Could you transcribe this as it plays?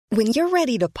When you're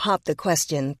ready to pop the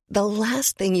question, the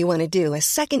last thing you want to do is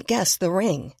second-guess the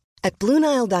ring. At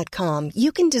BlueNile.com,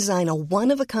 you can design a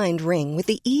one-of-a-kind ring with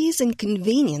the ease and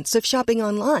convenience of shopping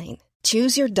online.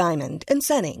 Choose your diamond and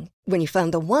setting. When you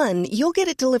find the one, you'll get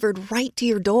it delivered right to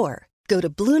your door. Go to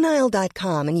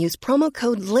BlueNile.com and use promo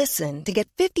code LISTEN to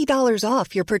get $50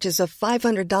 off your purchase of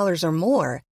 $500 or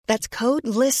more. That's code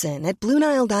LISTEN at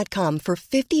BlueNile.com for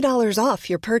 $50 off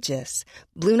your purchase.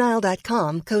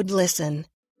 BlueNile.com, code LISTEN.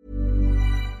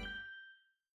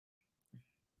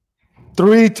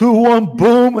 3, 2, 1,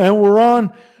 boom, and we're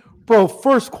on. Bro,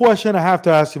 first question I have to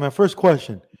ask you, man. First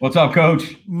question. What's up,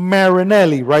 Coach?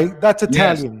 Marinelli, right? That's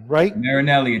Italian, yes. Right?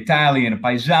 Marinelli, Italian,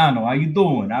 paisano. How you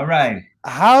doing? All right.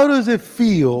 How does it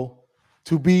feel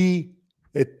to be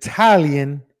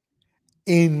Italian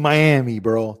in Miami,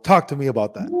 bro? Talk to me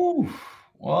about that. Ooh.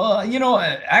 Well,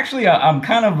 actually, I'm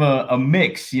kind of a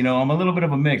mix. I'm a little bit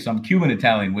of a mix. I'm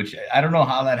Cuban-Italian, which I don't know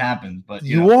how that happens, but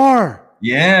you are.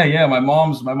 Yeah. My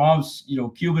mom's,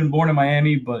 Cuban, born in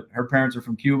Miami, but her parents are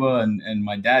from Cuba, and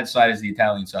my dad's side is the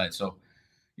Italian side. So,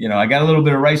 I got a little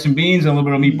bit of rice and beans and a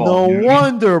little bit of meatball. No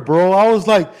wonder, bro. I was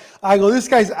like, this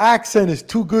guy's accent is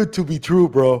too good to be true,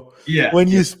 bro. Yeah. When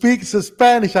you speak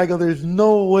Spanish, I go, there's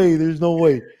no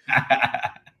way.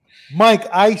 Mike,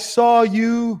 I saw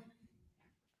you.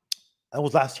 That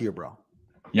was last year, bro.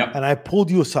 Yep. And I pulled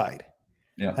you aside.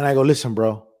 Yeah. And I go, listen,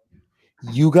 bro,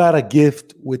 you got a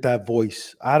gift with that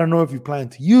voice. I don't know if you plan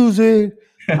to use it.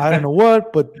 I don't know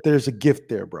what, but there's a gift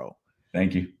there, bro.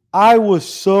 Thank you. I was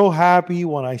so happy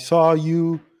when I saw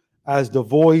you as the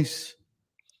voice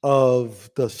of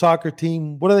the soccer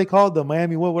team. What are they called? The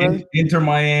Miami, what are they? Inter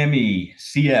Miami,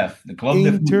 CF, the Club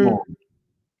de Football.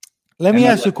 Let me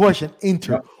ask you a question.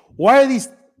 Inter. Yep. Why are these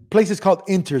places called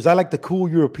Inter? Is that like the cool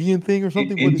European thing or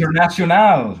something?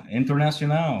 Internacional.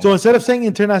 So instead of saying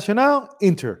Internacional,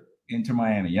 Inter. Inter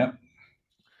Miami, yep.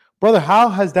 Brother, how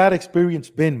has that experience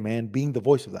been, man, being the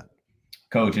voice of that?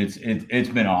 Coach, it's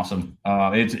been awesome.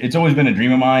 It's always been a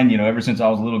dream of mine, ever since I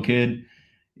was a little kid.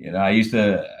 I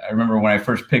remember when I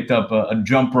first picked up a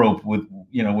jump rope with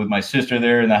my sister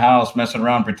there in the house, messing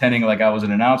around, pretending like I was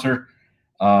an announcer.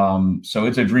 So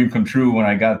it's a dream come true when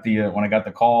I got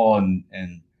the call and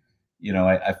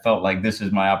I felt like this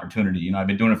is my opportunity. I've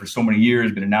been doing it for so many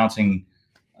years, been announcing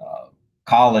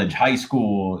college, high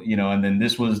school, and then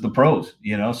this was the pros,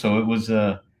 so it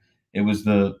was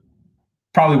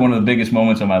probably one of the biggest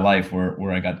moments of my life when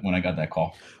I got that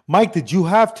call. Mike, did you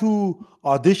have to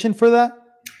audition for that?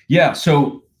 Yeah.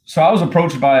 So I was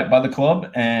approached by the club,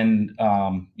 and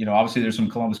obviously there's some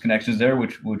Columbus connections there,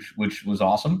 which was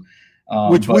awesome.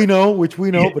 Which we know,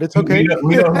 but it's okay.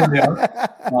 We know who they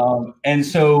are. And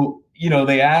so,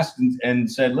 they asked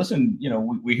and said, listen,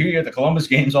 we hear you at the Columbus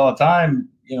games all the time.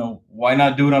 Why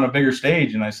not do it on a bigger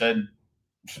stage? And I said,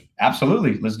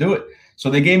 absolutely, let's do it. So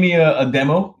they gave me a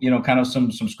demo, kind of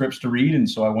some scripts to read. And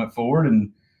so I went forward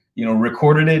and,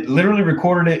 literally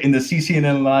recorded it in the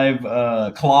CCNN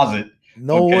Live closet.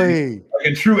 No way. Like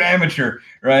a true amateur,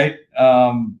 right?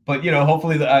 But,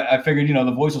 hopefully I figured,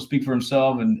 the voice will speak for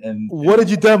himself. And what did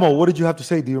you demo? What did you have to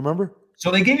say? Do you remember? So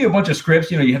they gave you a bunch of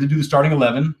scripts. You have to do the starting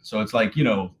 11. So it's like,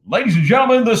 ladies and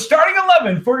gentlemen, the starting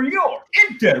 11 for your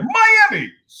Inter Miami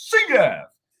CF.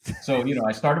 So,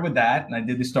 I started with that and I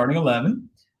did the starting 11.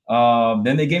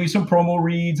 Then they gave me some promo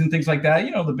reads and things like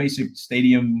that. The basic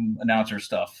stadium announcer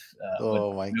stuff.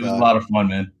 Oh my God. It was a lot of fun,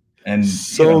 man. And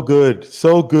good.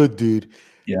 So good, dude.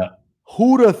 Yeah.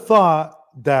 Who'd have thought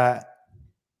that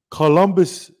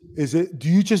Columbus do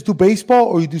you just do baseball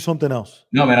or you do something else?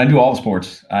 No, man, I do all the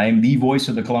sports. I am the voice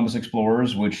of the Columbus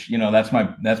Explorers, which, that's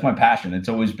my passion. It's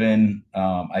always been,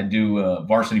 I do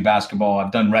varsity basketball.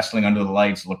 I've done wrestling under the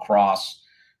lights, lacrosse,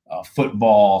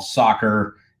 football,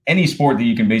 soccer, any sport that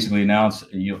you can basically announce,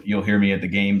 you'll hear me at the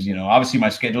games. Obviously my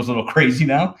schedule's a little crazy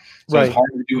now, so It's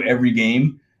hard to do every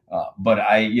game. But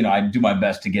I do my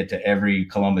best to get to every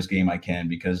Columbus game I can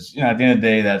because, at the end of the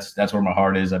day, that's where my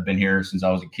heart is. I've been here since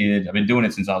I was a kid. I've been doing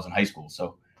it since I was in high school.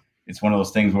 So it's one of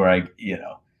those things where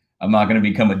I'm not going to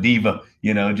become a diva,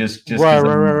 just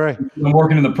right. I'm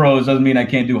working in the pros doesn't mean I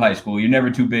can't do high school. You're never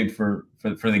too big for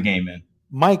the game, man.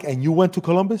 Mike, and you went to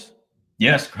Columbus?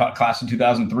 Yes. Class of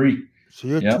 2003. So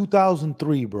you're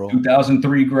 2003, bro.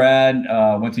 2003 grad,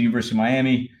 went to University of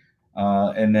Miami.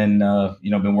 And then,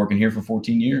 been working here for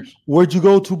 14 years. Where'd you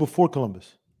go to before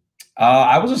Columbus?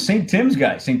 I was a St. Tim's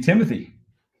guy, St. Timothy.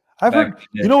 I've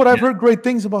heard great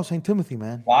things about St. Timothy,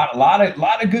 man. A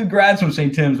lot of good grads from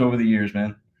St. Tim's over the years,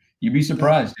 man. You'd be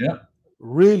surprised. Yeah.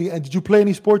 Really? And did you play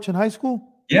any sports in high school?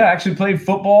 Yeah, I actually played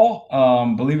football.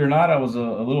 Believe it or not, I was a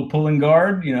little pulling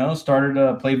guard,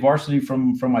 played varsity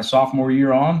from my sophomore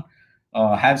year on.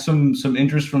 Had some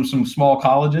interest from some small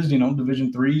colleges,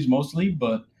 Division threes mostly,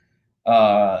 but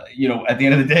at the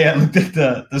end of the day, I looked at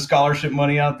the scholarship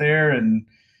money out there, and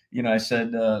I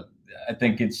said, I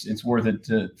think it's worth it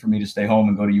for me to stay home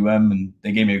and go to UM, and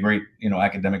they gave me a great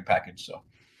academic package. So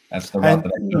that's the route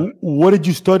that I took. What did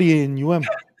you study in UM?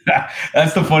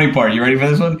 That's the funny part. You ready for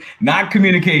this one? Not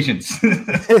communications.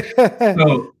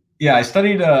 So yeah, I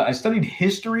studied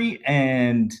history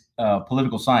and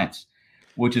political science,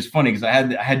 which is funny because I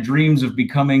had dreams of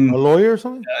becoming a lawyer or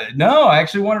something. No, I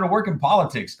actually wanted to work in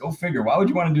politics. Go figure. Why would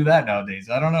you want to do that nowadays?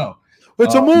 I don't know.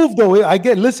 It's a move, though. I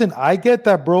get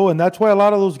that, bro, and that's why a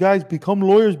lot of those guys become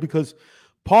lawyers, because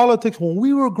politics. When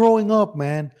we were growing up,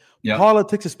 man,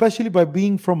 politics, especially by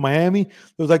being from Miami, there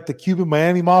was like the Cuban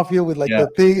Miami Mafia with the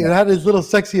thing. It had this little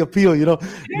sexy appeal,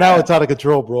 Now it's out of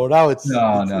control, bro. Now it's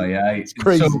it's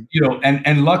crazy. So,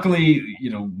 and luckily,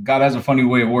 God has a funny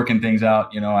way of working things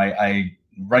out. I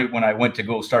right when I went to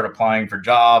go start applying for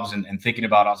jobs and thinking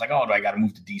about it, I was like, oh, do I got to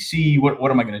move to DC?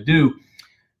 What am I going to do?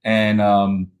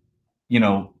 And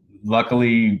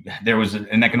luckily there was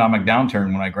an economic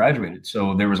downturn when I graduated.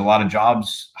 So there was a lot of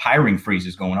jobs hiring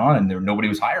freezes going on, and nobody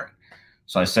was hiring.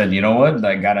 So I said, you know what,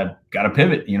 I gotta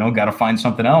pivot, gotta find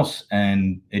something else.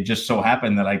 And it just so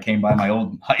happened that I came by my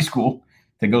old high school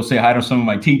to go say hi to some of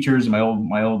my teachers, my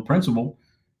old principal.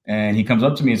 And he comes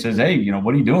up to me and says, hey,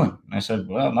 what are you doing? And I said,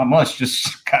 well, not much,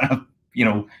 just kind of,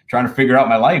 trying to figure out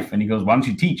my life. And he goes, why don't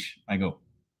you teach? I go,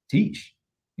 teach?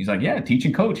 He's like, yeah, teach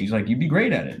and coach. He's like, you'd be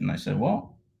great at it. And I said,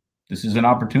 well, this is an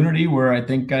opportunity where I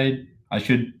think I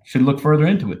should look further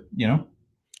into it,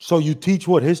 So you teach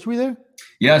what, history there?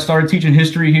 Yeah, I started teaching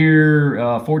history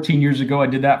here 14 years ago. I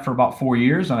did that for about 4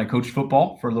 years, and I coached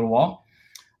football for a little while.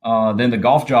 Then the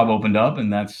golf job opened up,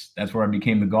 and that's where I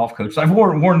became the golf coach. So I've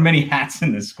worn many hats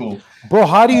in this school. Bro,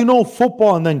 how do you know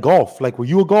football and then golf? Like, were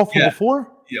you a golfer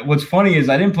before? Yeah. What's funny is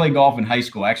I didn't play golf in high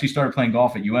school. I actually started playing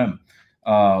golf at UM.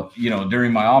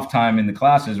 During my off time in the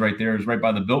classes right there is right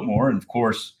by the Biltmore. And of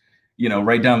course,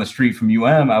 right down the street from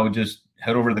UM, I would just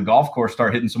head over to the golf course,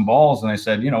 start hitting some balls. And I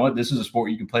said, you know what, this is a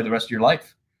sport you can play the rest of your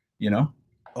life,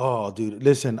 Oh, dude,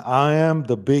 listen, I am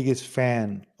the biggest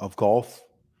fan of golf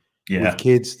with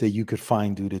kids that you could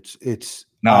find, dude.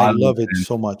 I love it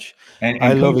so much. And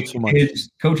I love it so much.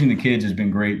 Coaching the kids has been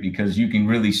great because you can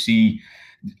really see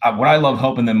what I love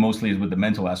helping them mostly is with the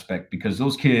mental aspect, because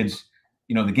those kids,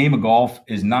 the game of golf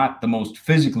is not the most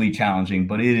physically challenging,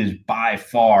 but it is by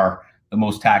far the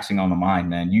most taxing on the mind,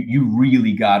 man. You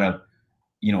really gotta,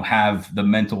 have the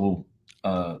mental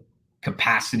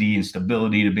capacity and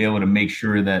stability to be able to make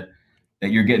sure that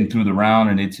you're getting through the round.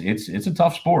 And it's a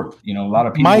tough sport. A lot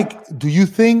of people. Mike, do you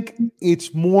think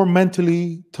it's more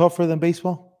mentally tougher than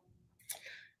baseball?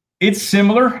 It's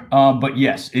similar, but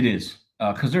yes, it is.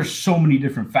 Because there's so many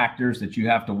different factors that you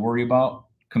have to worry about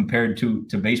compared to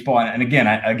baseball. And again,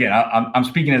 I'm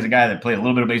speaking as a guy that played a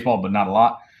little bit of baseball, but not a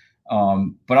lot.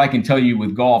 But I can tell you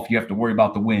with golf, you have to worry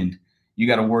about the wind. You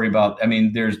got to worry about,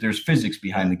 there's physics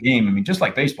behind the game. Just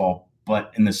like baseball,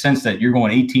 but in the sense that you're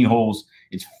going 18 holes,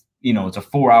 it's a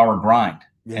 4-hour grind.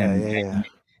 And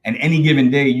any given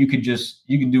day, you can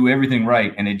do everything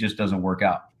right, and it just doesn't work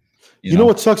out. You know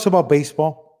what sucks about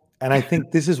baseball? And I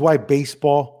think this is why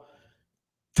baseball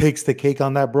takes the cake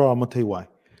on that, bro. I'm going to tell you why.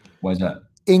 Why is that?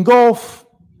 In golf,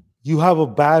 you have a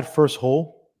bad first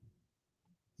hole,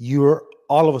 you're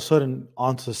all of a sudden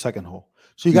onto the second hole.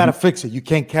 So you got to fix it. You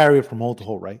can't carry it from hole to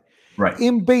hole, right? Right.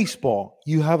 In baseball,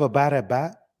 you have a bad at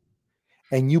bat,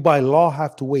 and you by law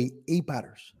have to wait 8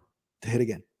 batters to hit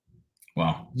again.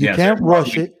 Wow. You can't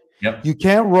rush it. Yep. You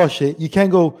can't rush it. You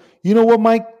can't go, you know what,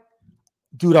 Mike?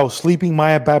 Dude, I was sleeping.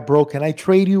 My at bat broke. Can I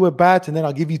trade you at bats and then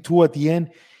I'll give you 2 at the end?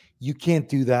 You can't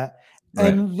do that. Right.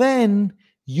 And then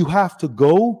you have to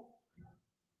go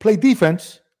play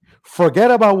defense,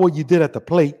 forget about what you did at the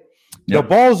plate. Yep. The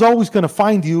ball is always going to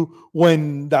find you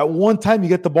when that one time you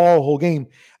get the ball a whole game.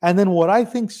 And then what I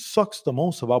think sucks the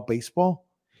most about baseball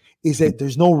is that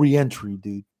there's no re-entry,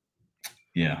 dude.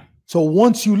 Yeah. So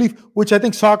once you leave, which I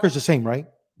think soccer is the same, right?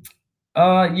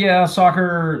 Yeah,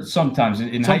 soccer sometimes.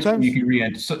 In high school you can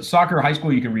re-enter. Soccer, high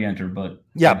school you can re-enter, but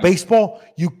baseball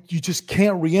you just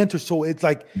can't re-enter. So it's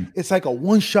like a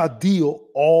one-shot deal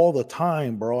all the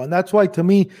time, bro. And that's why, to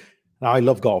me, now I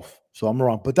love golf, so I'm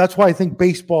wrong, but that's why I think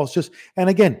baseball is just. And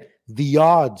again, the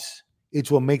odds, it's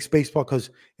what makes baseball. Because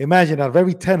imagine, out of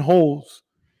every 10 holes,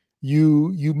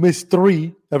 you miss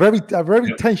 3. Of every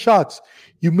 10 shots,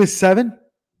 you miss 7.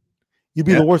 You'd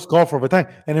be the worst golfer of a time.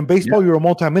 And in baseball, you're a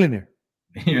multimillionaire.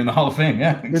 You're in the Hall of Fame,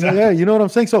 yeah. Exactly. Yeah, you know what I'm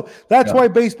saying? So that's why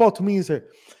baseball to me is there.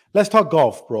 Let's talk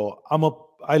golf, bro.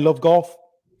 I love golf.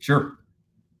 Sure.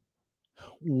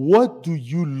 what do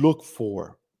you look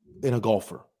for in a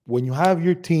golfer? When you have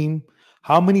your team,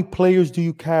 how many players do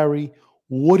you carry?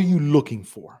 What are you looking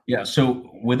for? Yeah, so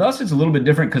with us, it's a little bit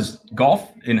different because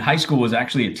golf in high school was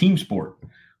actually a team sport,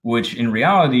 which in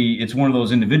reality, it's one of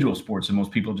those individual sports. And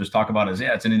most people just talk about it as,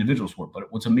 yeah, it's an individual sport.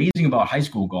 But what's amazing about high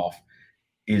school golf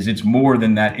is it's more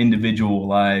than that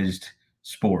individualized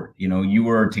sport. You know, you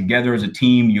are together as a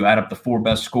team, you add up the 4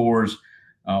 best scores.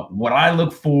 What I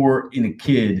look for in a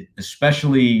kid,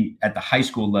 especially at the high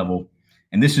school level,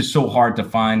 and this is so hard to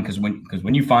find because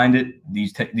when you find it,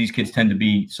 these kids tend to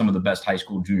be some of the best high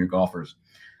school junior golfers.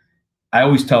 I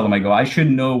always tell them, I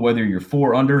should know whether you're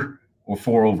 4 under or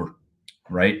 4 over,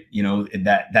 right? You know,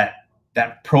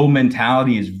 that pro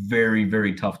mentality is very,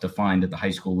 very tough to find at the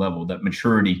high school level, that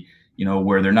maturity, you know,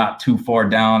 where they're not too far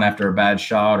down after a bad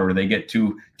shot or they get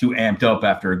too amped up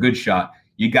after a good shot.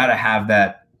 You got to have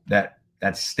that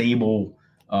stable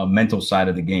mental side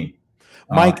of the game.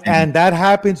 Mike, and that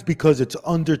happens because it's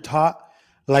under taught,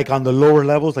 like on the lower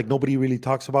levels, like nobody really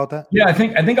talks about that. Yeah, I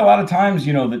think a lot of times,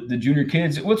 you know, the junior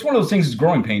kids, it's one of those things is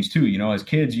growing pains too. You know, as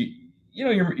kids,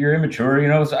 you're immature. You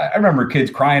know, I remember kids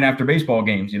crying after baseball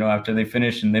games, you know, after they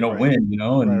finish and they don't win, you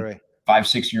know, and right.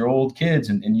 5-6-year-old kids,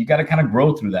 and you got to kind of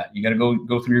grow through that. You got to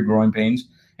go through your growing pains,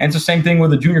 and it's the same thing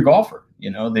with a junior golfer.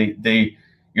 You know, you're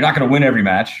not going to win every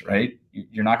match, right?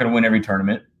 You're not going to win every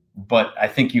tournament, but I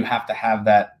think you have to have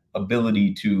that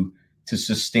ability to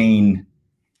sustain,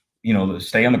 you know,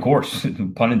 stay on the course,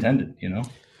 pun intended, you know.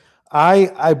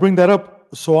 I bring that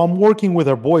up. So I'm working with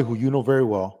our boy who you know very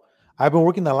well. I've been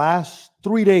working the last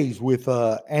 3 days with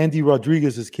Andy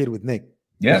Rodriguez's kid with Nick.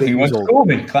 Yeah, he went to school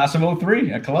with me, class of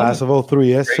 03 at Columbus. Class of 03,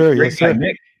 yes, sir. Yes, sir.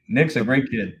 Nick's a great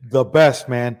kid. The best,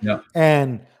 man. Yeah.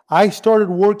 And I started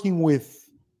working with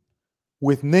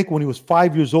Nick when he was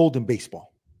 5 years old in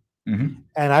baseball. Mm-hmm.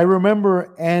 And I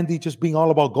remember Andy just being all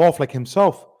about golf like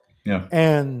himself. Yeah.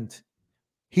 And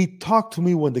he talked to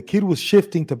me when the kid was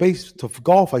shifting to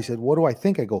golf. I said, what do I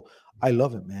think? I go, I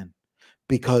love it, man.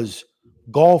 Because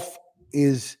golf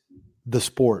is the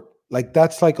sport. Like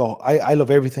that's like, I love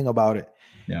everything about it.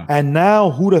 Yeah. And now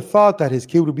who'd have thought that his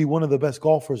kid would be one of the best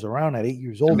golfers around at 8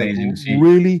 years old? Amazing to see.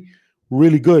 Really,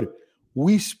 really good.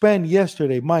 We spent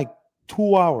yesterday, Mike,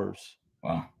 2 hours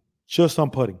just on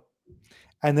putting.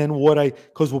 And then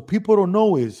because what people don't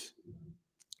know is,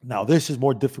 now this is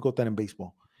more difficult than in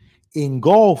baseball. In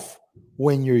golf,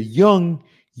 when you're young,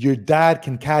 your dad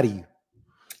can caddy you.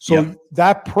 So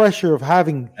that pressure of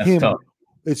having him, tough.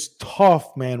 It's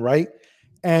tough, man, right?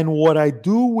 And what I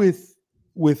do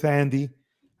with Andy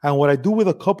and what I do with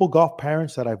a couple golf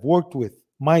parents that I've worked with,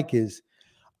 Mike, is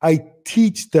I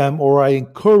teach them or I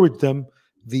encourage them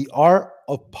the art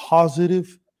of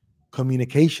positive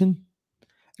communication.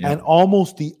 And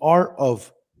almost the art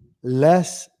of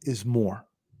less is more.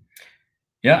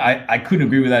 Yeah, I couldn't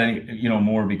agree with that any,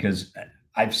 more because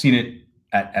I've seen it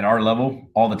at our level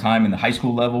all the time in the high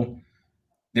school level.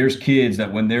 There's kids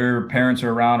that when their parents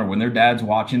are around or when their dad's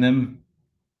watching them,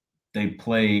 they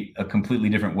play a completely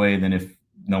different way than if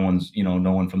no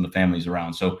one from the family's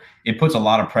around. So it puts a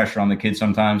lot of pressure on the kids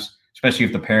sometimes, especially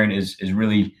if the parent is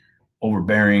really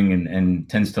overbearing and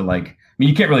tends to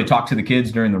you can't really talk to the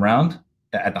kids during the round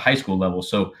at the high school level.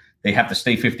 So they have to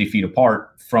stay 50 feet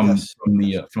apart from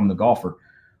the golfer.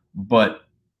 But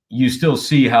you still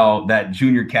see how that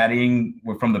junior caddying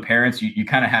from the parents, you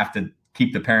kind of have to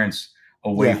keep the parents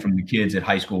away from the kids at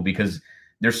high school because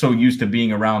they're so used to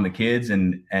being around the kids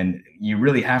and you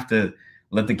really have to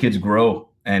let the kids grow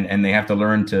and they have to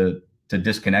learn to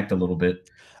disconnect a little bit.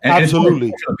 And absolutely.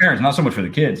 It's for the parents, not so much for the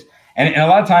kids. And a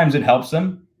lot of times it helps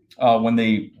them when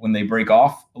they break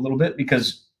off a little bit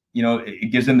because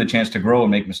it gives them the chance to grow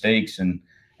and make mistakes and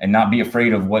not be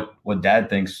afraid of what dad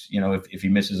thinks, if he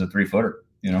misses a 3-footer,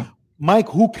 Mike,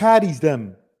 who caddies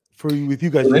them with you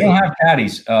guys? So they don't have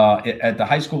caddies at the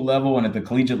high school level and at the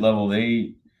collegiate level.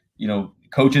 They,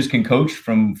 coaches can coach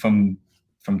from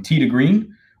tee to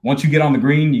green. Once you get on the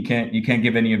green, you can't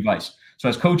give any advice. So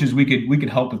as coaches, we could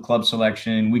help with club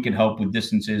selection. We could help with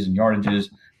distances and yardages,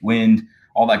 wind,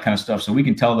 all that kind of stuff. So we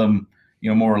can tell them,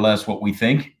 more or less what we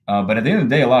think. But at the end of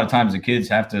the day, a lot of times the kids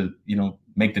have to,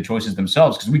 make the choices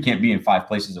themselves because we can't be in 5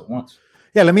 places at once.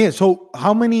 Yeah, so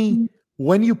how many,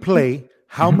 when you play,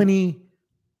 how many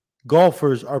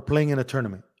golfers are playing in a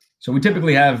tournament? So we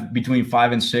typically have between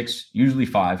 5 and 6, usually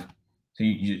 5. So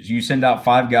you send out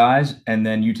 5 guys and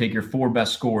then you take your 4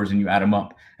 best scores and you add them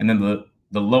up. And then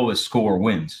the lowest score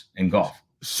wins in golf.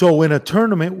 So in a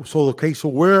tournament, so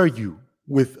where are you?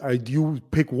 Do you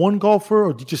pick one golfer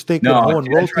or do you just take them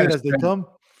and rotate as they come?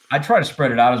 I try to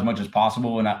spread it out as much as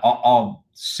possible, and I'll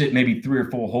sit maybe 3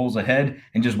 or 4 holes ahead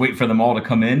and just wait for them all to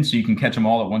come in so you can catch them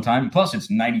all at one time. Plus, it's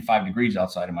 95 degrees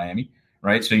outside of Miami,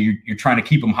 right? So you're trying to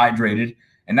keep them hydrated,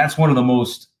 and that's one of the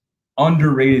most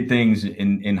underrated things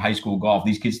in high school golf.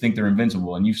 These kids think they're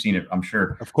invincible, and you've seen it, I'm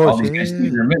sure. Of course, all these guys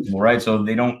think they're invincible, right? So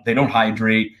they don't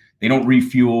hydrate, they don't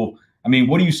refuel. I mean,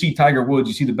 what do you see Tiger Woods?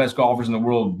 You see the best golfers in the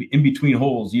world in between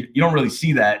holes. You don't really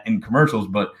see that in commercials,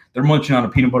 but they're munching on a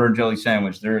peanut butter and jelly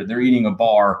sandwich. They're eating a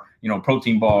bar,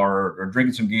 protein bar, or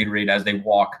drinking some Gatorade as they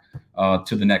walk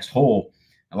to the next hole.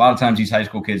 A lot of times these high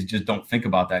school kids just don't think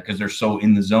about that because they're so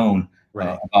in the zone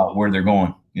about where they're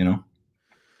going,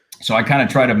 So I kind of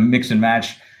try to mix and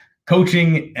match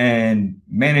coaching and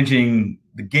managing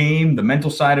the game, the mental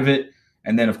side of it,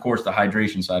 and then, of course, the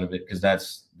hydration side of it, because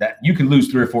that you can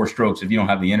lose 3 or 4 strokes if you don't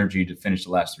have the energy to finish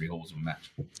the last 3 holes of a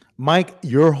match. Mike,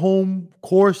 your home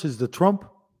course is the Trump?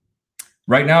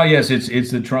 Right now, yes,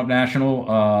 it's the Trump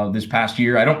National this past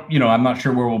year. I'm not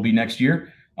sure where we'll be next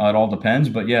year. It all depends.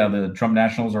 But, yeah, the Trump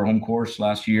National is our home course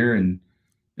last year, and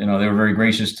they were very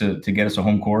gracious to get us a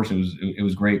home course. It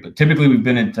was great. But typically we've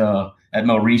been at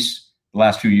Mel Reese the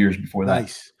last few years before that.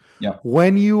 Nice. Yeah.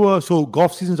 When you so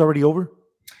golf season's already over?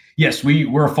 Yes,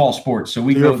 we're a fall sport, so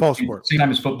we go fall sport. Same time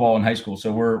as football in high school.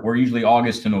 So we're usually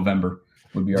August to November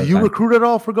would be our. Do you recruit at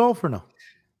all for golf or no?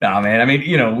 No, man. I mean,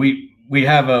 we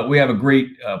have a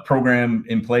great program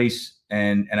in place,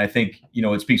 and I think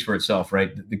it speaks for itself,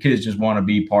 right? The kids just want to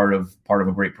be part of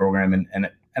a great program, and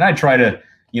I try to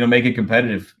make it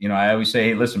competitive. I always say,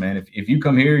 hey, listen, man, if you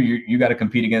come here, you got to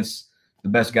compete against the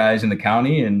best guys in the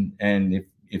county, and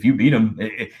if you beat them,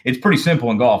 it's pretty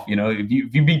simple in golf. If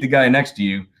you beat the guy next to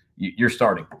you, you're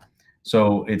starting.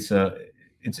 So it's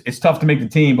tough to make the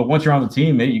team, but once you're on the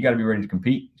team, you got to be ready to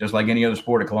compete, just like any other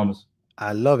sport at Columbus.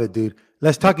 I love it, dude.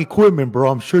 Let's talk equipment,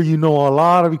 bro. I'm sure you know a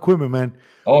lot of equipment, man.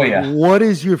 Oh yeah. What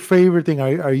is your favorite thing?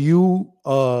 Are you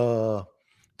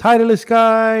Titleist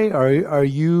guy? Are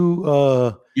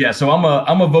you Yeah, so I'm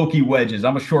a Vokey wedges.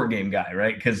 I'm a short game guy,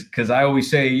 right? Because I always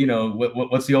say,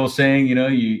 what's the old saying?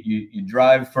 You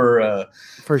drive for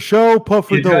show, putt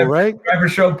for dough, right? Drive for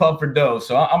show, putt for dough.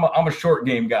 So I'm a short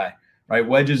game guy, right?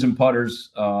 Wedges and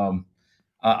putters. I'm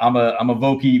a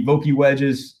Vokey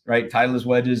wedges, right? Titleist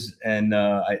wedges, and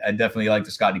I definitely like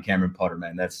the Scotty Cameron putter,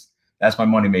 man. That's my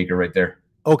moneymaker right there.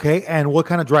 Okay, and what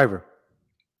kind of driver?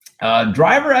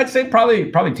 Driver, I'd say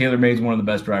probably TaylorMade's one of the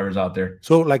best drivers out there.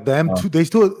 So like the M2, they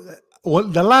still. Well,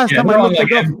 the last time I looked like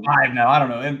M5 now. I don't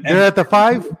know. They're at the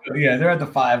 5. Yeah, they're at the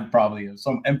 5 probably.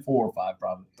 Some M4 or 5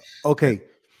 probably. Okay,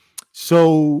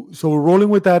 so we're rolling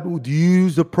with that. Do you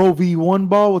use the Pro V1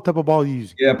 ball? What type of ball do you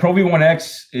use? Yeah, Pro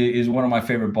V1X is one of my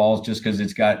favorite balls, just because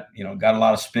it's got a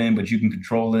lot of spin, but you can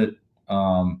control it.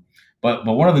 But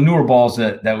one of the newer balls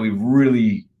that we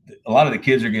really, a lot of the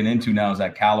kids are getting into now is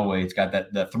that Callaway. It's got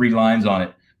that 3 lines on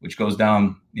it, which goes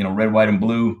down, red, white, and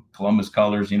blue, Columbus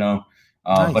colors,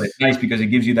 Nice. But it's nice because it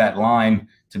gives you that line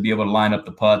to be able to line up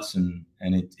the putts, and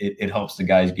it helps the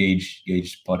guys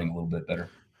gauge putting a little bit better.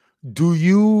 Do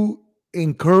you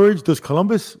encourage, does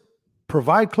Columbus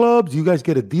provide clubs? Do you guys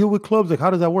get a deal with clubs? Like,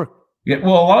 how does that work? Yeah,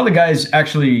 well, a lot of the guys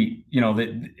actually,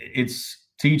 it's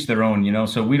to each their own,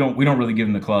 so we don't really give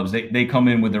them the clubs. They come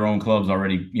in with their own clubs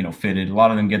already, fitted. A lot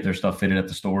of them get their stuff fitted at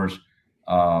the stores.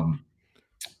 And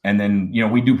then,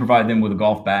 we do provide them with a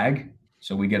golf bag.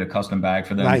 So we get a custom bag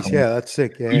for them. Nice. Yeah, that's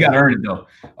sick. Yeah, you got to earn it though.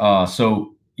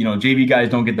 So, JV guys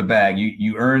don't get the bag.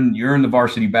 You earn the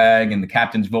varsity bag, and the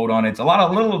captains vote on it. It's a lot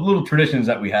of little traditions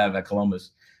that we have at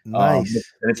Columbus. Nice.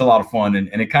 It's a lot of fun,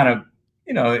 and it kind of,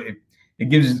 it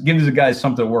gives the guys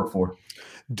something to work for.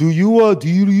 Do you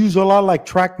use a lot like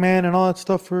TrackMan and all that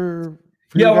stuff for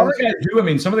yeah, a lot of guys do. I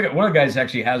mean, one of the guys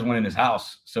actually has one in his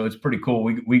house, so it's pretty cool.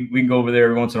 We can go over there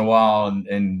every once in a while,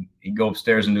 and he'd go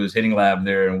upstairs into his hitting lab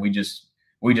there, and we just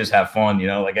have fun,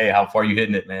 like, hey, how far are you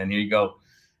hitting it, man? Here you go.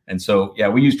 And so, yeah,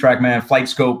 we use TrackMan. Flight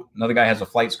Scope. Another guy has a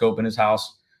Flight Scope in his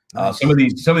house. Nice. Some of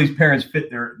these parents fit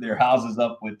their houses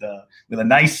up with a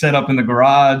nice setup in the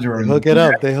garage, or they hook it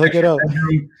up.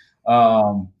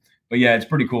 But yeah, it's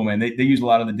pretty cool, man. They use a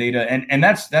lot of the data, and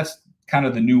that's kind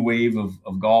of the new wave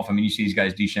of golf. I mean, you see these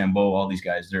guys, DeChambeau, all these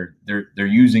guys, they're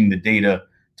using the data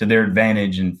to their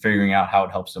advantage and figuring out how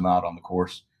it helps them out on the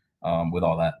course with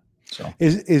all that. So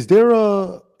is there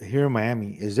here in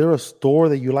Miami, is there a store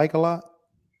that you like a lot?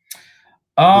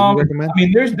 I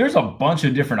mean, there's a bunch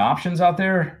of different options out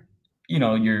there.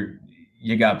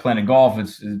 You got Planet Golf.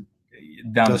 It's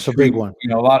down the street. A big one.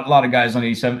 A lot of guys on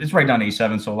 87. It's right down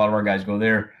 87, so a lot of our guys go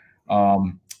there. I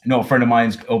know a friend of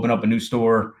mine's opened up a new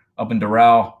store up in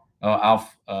Doral.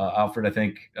 Alfred, I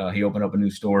think he opened up a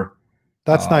new store.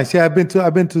 That's nice. Yeah, I've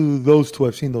been to those two.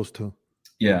 I've seen those two.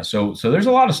 Yeah, so there's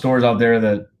a lot of stores out there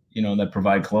that that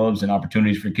provide clubs and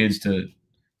opportunities for kids to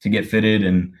get fitted.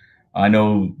 And I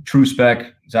know True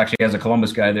Spec actually has a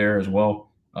Columbus guy there as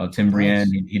well. Tim Brienne,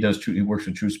 nice. He works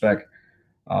with True Spec.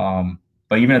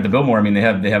 But even at the Biltmore, I mean, they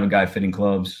have a guy fitting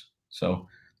clubs. So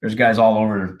there's guys all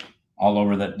over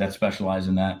that specialize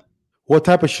in that. What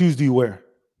type of shoes do you wear?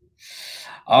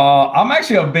 I'm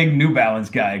actually a big New Balance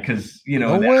guy because I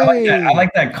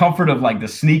like that comfort of like the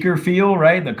sneaker feel,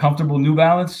 right? The comfortable New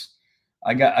Balance.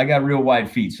 I got real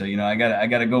wide feet, so I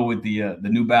got to go with the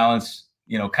New Balance.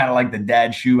 Kind of like the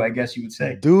dad shoe, I guess you would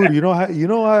say. Dude, I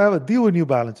have a deal with New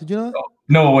Balance. Did you know that? Oh,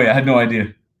 no way, I had no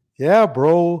idea. Yeah,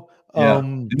 bro. Yeah.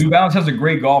 The New Balance has a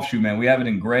great golf shoe, man. We have it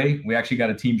in gray. We actually got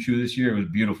a team shoe this year. It was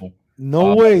beautiful.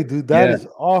 No way, dude. That is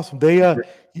awesome.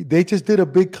 They just did a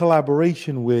big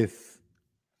collaboration with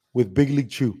Big League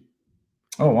Chew.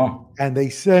 Oh wow! And they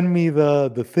send me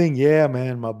the thing. Yeah,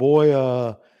 man. My boy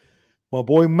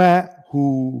Matt,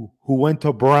 who went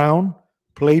to Brown,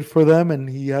 played for them, and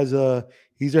he's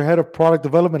their head of product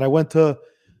development.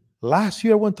 Last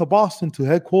year I went to Boston to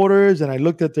headquarters, and I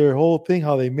looked at their whole thing,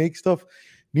 how they make stuff.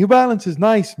 New Balance is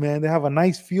nice, man. They have a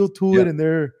nice feel to it, and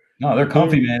they're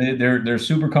comfy, man. They're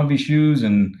super comfy shoes,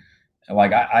 and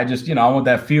like I just I want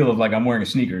that feel of like I'm wearing a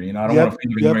sneaker. I don't want to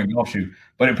feel like I'm wearing a golf shoe,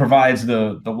 but it provides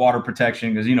the water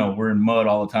protection because we're in mud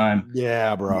all the time.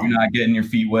 Yeah, bro. You're not getting your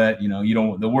feet wet. You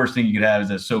don't. The worst thing you could have is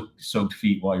that soaked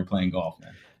feet while you're playing golf,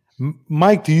 man.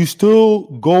 Mike, do you still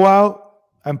go out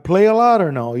and play a lot,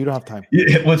 or no? You don't have time.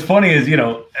 Yeah, what's funny is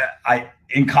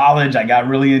in college I got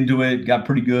really into it, got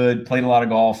pretty good, played a lot of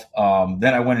golf.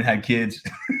 Then I went and had kids.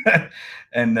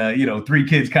 And 3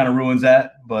 kids kind of ruins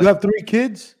that. But you have 3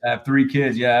 kids? I have 3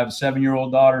 kids. Yeah, I have a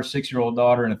 7-year-old daughter, 6-year-old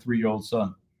daughter, and a 3-year-old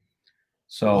son.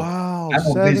 So wow,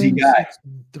 I'm a busy guy.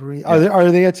 3. Yeah. Are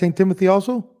they at St. Timothy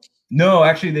also? No,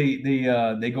 actually,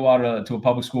 they go out to a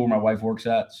public school where my wife works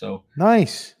at. So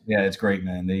nice. Yeah, it's great,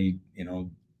 man. They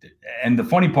and the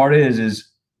funny part is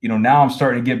now I'm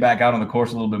starting to get back out on the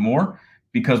course a little bit more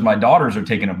because my daughters are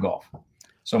taking up golf.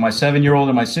 So my 7-year-old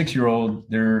and my 6-year-old,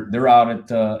 they're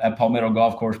out at Palmetto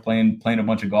Golf Course playing a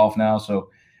bunch of golf now.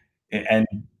 So, and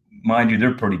mind you,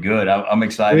 they're pretty good. I'm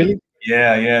excited. Really?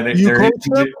 Yeah. You coach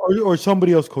them or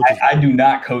somebody else coaches them? I do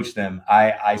not coach them.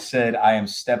 I said I am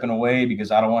stepping away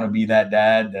because I don't want to be that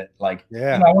dad that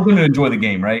I want them to enjoy the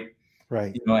game, right?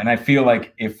 Right. And I feel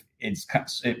like if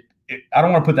I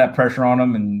don't want to put that pressure on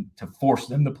them and to force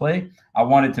them to play. I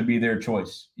want it to be their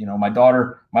choice.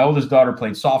 My oldest daughter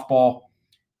played softball.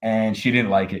 And she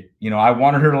didn't like it. I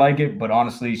wanted her to like it, but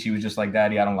honestly, she was just like,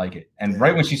 Daddy, I don't like it. And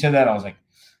right when she said that, I was like,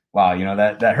 wow,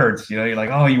 that hurts. You're like,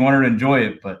 oh, you want her to enjoy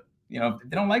it. But, if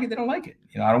they don't like it, they don't like it.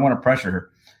 I don't want to pressure her.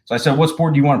 So I said, what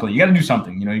sport do you want to play? You got to do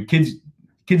something.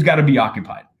 Kids got to be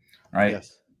occupied. Right.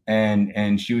 Yes.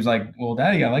 And she was like, well,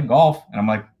 Daddy, I like golf. And I'm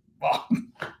like, well,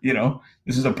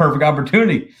 this is a perfect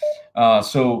opportunity.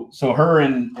 So her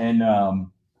and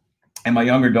my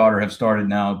younger daughter have started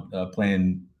now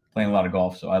playing a lot of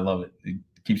golf, so I love it. It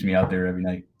keeps me out there every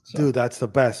night. So. Dude, that's the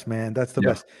best, man. That's the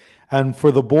best. And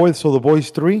for the boys, so the boy's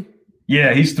 3?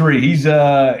 Yeah, he's 3. He's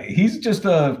just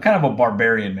a kind of a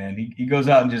barbarian, man. He goes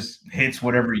out and just hits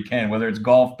whatever he can, whether it's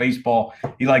golf, baseball.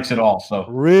 He likes it all. So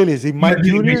really, is he Mike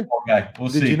Jr.? Baseball guy. We'll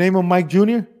see. Did you name him Mike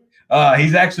Jr.?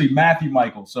 He's actually Matthew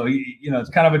Michael. So it's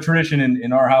kind of a tradition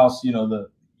in our house.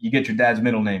 You get your dad's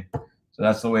middle name, so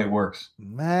that's the way it works.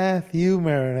 Matthew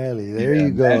Marinelli. There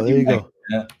you go. There you go.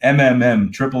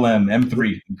 MMM, triple M,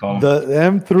 M3. You call him. The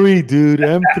M3, dude,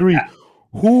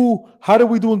 M3. How did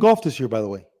we do in golf this year, by the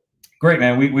way? Great,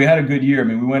 man. We had a good year. I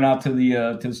mean, we went out to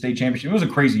the state championship. It was a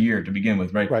crazy year to begin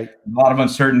with, right? Right. A lot of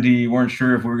uncertainty. Weren't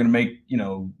sure if we were going to make,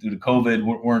 due to COVID,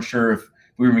 weren't sure if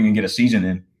we were going to get a season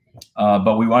in.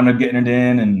 But we wound up getting it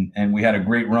in, and we had a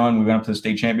great run. We went up to the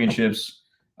state championships.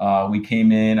 We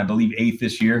came in, I believe, 8th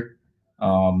this year.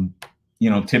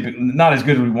 Typically not as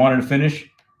good as we wanted to finish.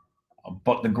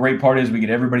 But the great part is we get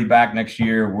everybody back next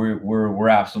year. We're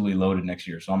absolutely loaded next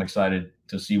year. So I'm excited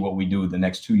to see what we do the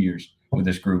next 2 years with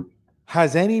this group.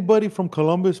 Has anybody from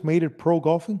Columbus made it pro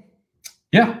golfing?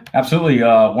 Yeah, absolutely.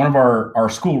 One of our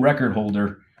school record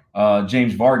holder,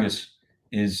 James Vargas,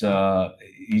 he's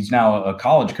now a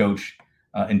college coach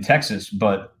in Texas,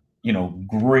 but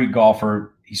great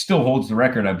golfer. He still holds the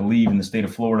record, I believe, in the state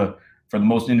of Florida for the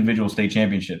most individual state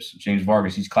championships. James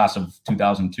Vargas, he's class of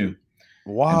 2002.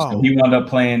 Wow. And so he wound up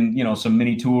playing, some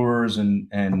mini tours and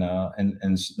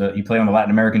he played on the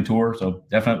Latin American tour. So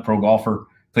definite pro golfer.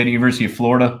 Played at the University of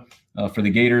Florida for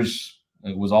the Gators.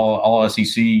 It was all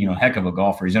SEC, heck of a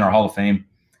golfer. He's in our Hall of Fame.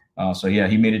 So yeah,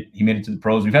 he made it to the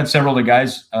pros. We've had several other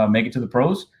guys make it to the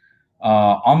pros.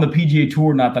 On the PGA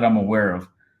Tour, not that I'm aware of.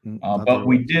 But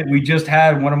we just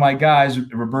had one of my guys,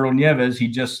 Roberto Nieves. He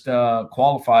just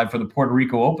qualified for the Puerto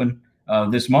Rico Open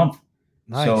this month.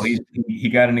 Nice. So he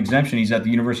got an exemption. He's at the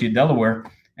University of Delaware,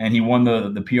 and he won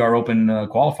the PR Open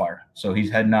qualifier. So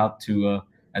he's heading out to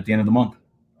at the end of the month.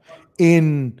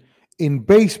 In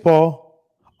baseball,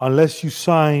 unless you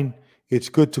sign, it's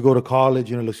good to go to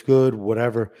college. It looks good,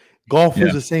 whatever. Golf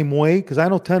is the same way, because I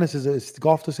know tennis is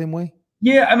golf the same way.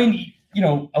 Yeah, I mean,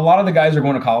 a lot of the guys are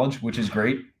going to college, which is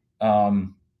great.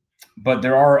 But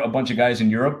there are a bunch of guys in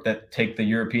Europe that take the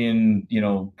European,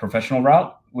 professional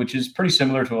route, which is pretty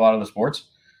similar to a lot of the sports.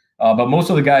 But most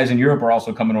of the guys in Europe are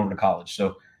also coming over to college.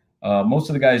 So most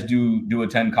of the guys do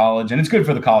attend college, and it's good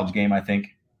for the college game. I think,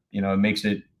 it makes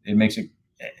it.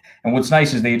 And what's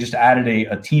nice is they just added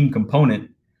a team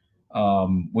component,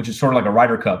 which is sort of like a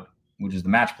Ryder Cup, which is the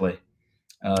match play.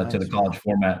 To the college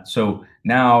format. So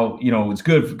now, it's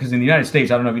good because in the United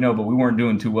States, I don't know if you know, but we weren't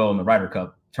doing too well in the Ryder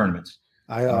Cup tournaments.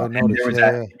 I noticed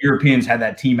Europeans had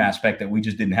that team aspect that we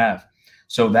just didn't have.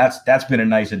 So that's been a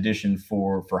nice addition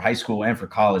for high school and for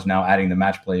college, now adding the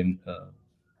match play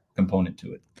component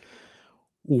to it.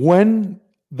 When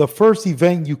the first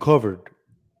event you covered,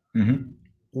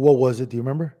 what was it? Do you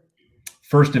remember?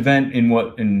 First event in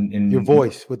what? In your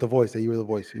voice, with the voice, that you were the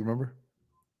voice. You remember?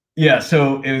 Yeah,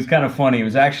 so it was kind of funny. It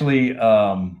was actually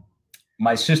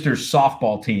my sister's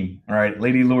softball team, all right,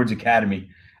 Lady Lourdes Academy.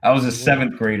 I was a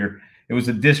 7th grader. It was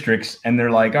the districts, and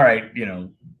they're like, all right,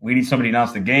 we need somebody to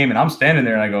announce the game. And I'm standing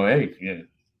there, and I go, hey, yeah,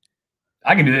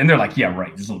 I can do that. And they're like, yeah,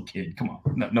 right, this little kid, come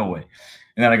on, no way.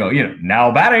 And then I go, now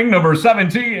batting, number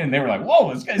 17. And they were like,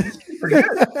 whoa, this guy's pretty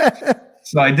good.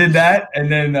 So I did that,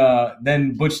 and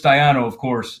then Butch Staiano, of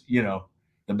course,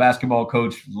 the basketball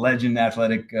coach, legend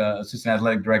athletic, assistant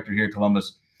athletic director here at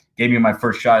Columbus, gave me my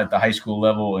first shot at the high school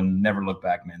level and never looked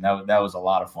back, man. That was a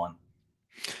lot of fun.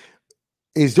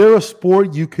 Is there a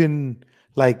sport you can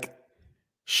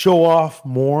show off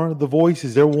more the voice?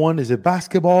 Is there one? Is it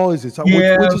basketball? Is it which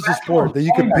is the sport that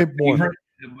you can pimp more?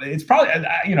 It's probably,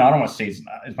 I don't want to say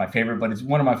it's my favorite, but it's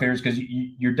one of my favorites because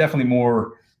you're definitely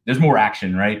there's more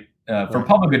action, right? For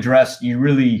public address, you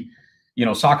really,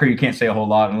 soccer, you can't say a whole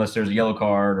lot unless there's a yellow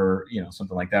card or,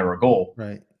 something like that, or a goal.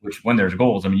 Right. Which when there's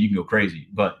goals, I mean, you can go crazy.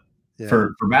 But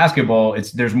for basketball,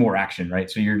 there's more action, right?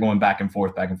 So you're going back and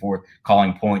forth,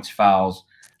 calling points, fouls,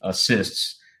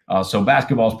 assists. So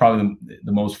basketball is probably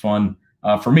the most fun.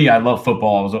 For me, I love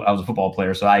football. I was a football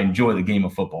player, so I enjoy the game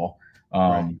of football.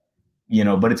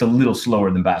 But it's a little slower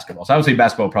than basketball. So I would say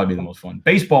basketball would probably be the most fun.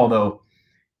 Baseball, though,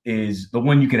 is the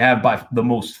one you can have by the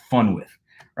most fun with.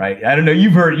 Right. I don't know.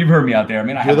 You've heard me out there. I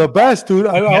mean, you're the best, dude.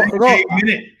 I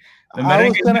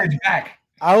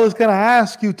was gonna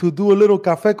ask you to do a little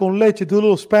café con leche, do a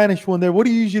little Spanish one there. What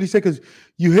do you usually say? Because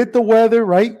you hit the weather,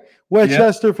 right?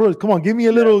 Westchester first. Come on, give me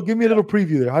a little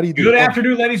preview there. How do you do? Good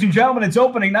afternoon, ladies and gentlemen. It's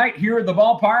opening night here at the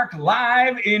ballpark,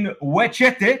 live in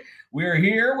Wechete. We're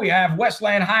here. We have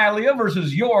Westland Hialeah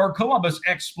versus your Columbus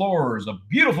Explorers. A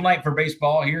beautiful night for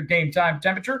baseball here. Game time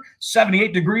temperature,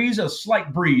 78 degrees, a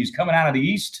slight breeze coming out of the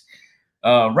east.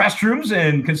 Restrooms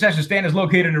and concession stand is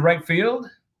located in the right field.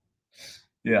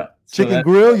 Yeah. Chicken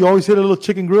grill. You always hit a little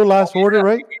chicken grill last order,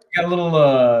 right? Got a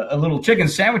little chicken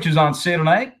sandwiches on sale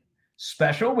tonight.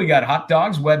 Special. We got hot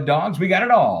dogs, web dogs. We got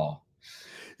it all.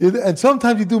 And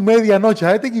sometimes you do medianoche.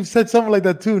 I think you've said something like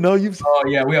that too. No, Oh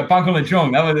yeah, we have pan con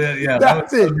lechon. That was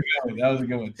That was a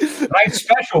good one. Right,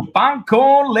 special pan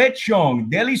con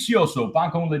lechon, delicioso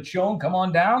pan con lechon. Come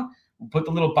on down. We'll put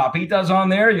the little papitas on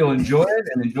there. You'll enjoy it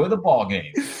and enjoy the ball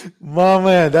game. My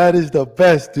man, that is the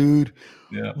best, dude.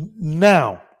 Yeah.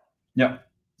 Now,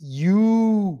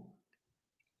 you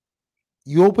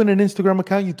open an Instagram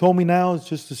account. You told me now it's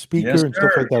just a speaker and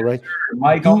stuff like that, right?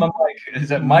 Mike on the mic. Is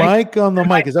that Mike? Mike on the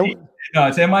mic. Is that? No,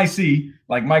 it's MIC,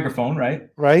 like microphone, right?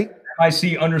 Right.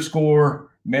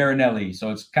 MIC_Marinelli. So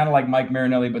it's kind of like Mike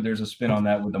Marinelli, but there's a spin on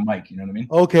that with the mic. You know what I mean?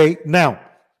 Okay. Now,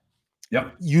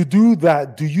 you do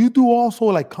that. Do you do also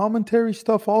like commentary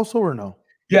stuff also or no?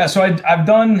 Yeah. So I've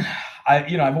done.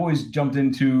 I've always jumped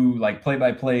into like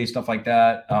play-by-play stuff like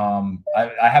that.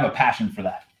 I have a passion for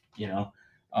that.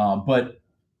 But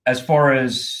as far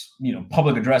as,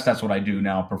 public address, that's what I do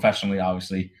now professionally,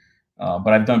 obviously. But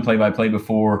I've done play-by-play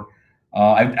before.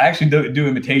 I actually do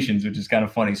imitations, which is kind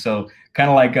of funny. So kind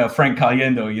of like Frank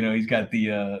Caliendo, he's got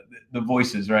the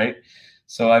voices, right?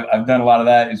 So I've done a lot of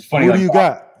that. It's funny. Who do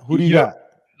you got?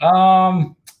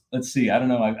 Let's see. I don't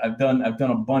know. I've done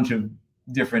a bunch of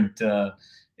different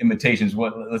imitations.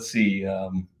 Let's see.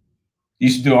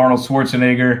 Used to do Arnold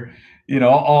Schwarzenegger,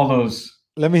 all those.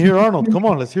 Let me hear Arnold. Come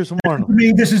on, let's hear some Arnold.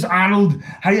 This is Arnold.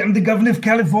 I am the governor of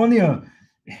California.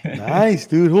 Nice,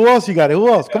 dude. Who else you got? Who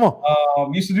else? Come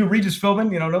on. Used to do Regis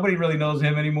Philbin. Nobody really knows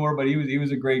him anymore, but he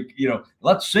was a great.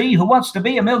 Let's see who wants to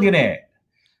be a millionaire.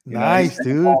 Nice,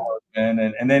 dude.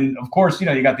 And then of course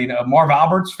you got the Marv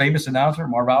Alberts, famous announcer,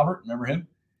 Marv Albert. Remember him?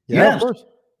 Yeah, yes. Of course.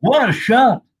 What a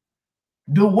shot,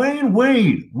 Dwayne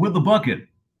Wade with the bucket.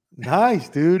 Nice,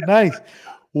 dude. Nice.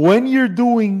 When you're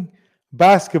doing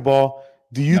basketball,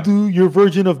 do you do your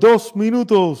version of 2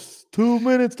 minutos, 2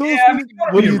 minutes, 2 minutes?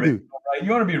 What do you do? Right?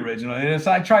 You want to be original, and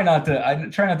so I try not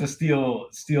to steal.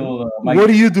 What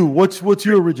do you do? What's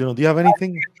your original? Do you have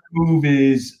anything? Move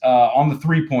is on the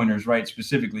 3-pointers, right?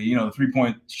 Specifically, the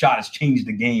 3-point shot has changed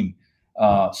the game.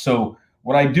 So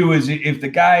what I do is, if the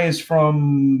guy is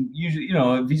from usually,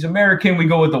 if he's American, we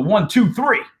go with the 1, 2,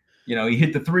 3. He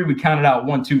hit the 3, we count it out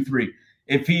 1, 2, 3.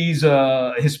 If he's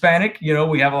Hispanic,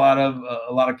 we have a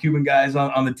lot of Cuban guys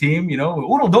on the team.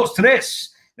 1, 2, 3.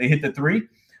 They hit the 3.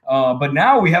 But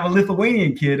now we have a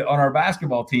Lithuanian kid on our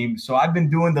basketball team, so I've been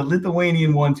doing the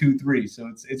Lithuanian 1, 2, 3.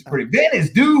 So it's pretty. Venice,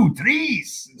 dude,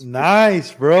 threes.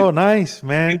 Nice, bro. Nice,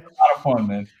 man. It's a lot of fun,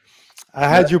 man. I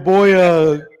had your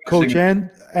boy, Coach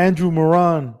Andrew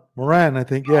Moran, I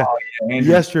think. Yeah,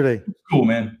 yesterday. Cool,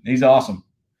 man. He's awesome.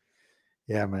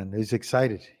 Yeah, man. He's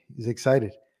excited.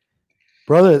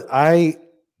 Brother,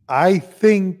 I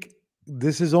think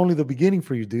this is only the beginning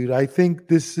for you, dude. I think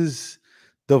this is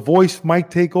the voice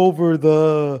might take over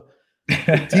the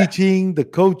teaching, the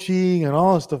coaching, and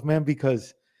all that stuff, man,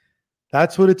 because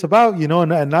that's what it's about,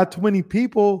 and not too many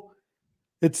people.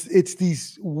 It's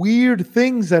these weird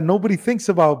things that nobody thinks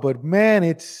about, but man,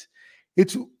 it's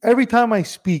every time I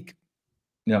speak,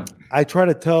 I try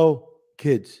to tell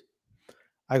kids,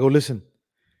 I go, listen,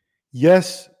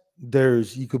 yes,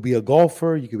 you could be a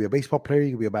golfer, you could be a baseball player,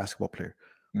 you could be a basketball player.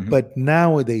 Mm-hmm. But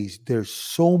nowadays, there's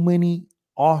so many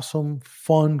awesome,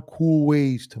 fun, cool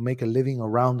ways to make a living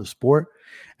around the sport.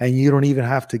 And you don't even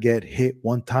have to get hit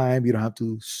one time. You don't have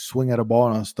to swing at a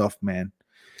ball and stuff, man.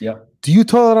 Yeah. Do you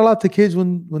tell that a lot to kids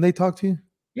when they talk to you?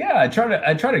 Yeah, I try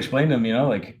to explain to them,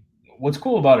 like what's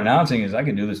cool about announcing is I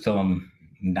can do this till I'm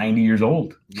 90 years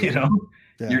old, Yeah.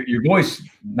 Your voice,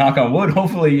 knock on wood,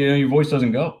 hopefully, your voice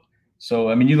doesn't go.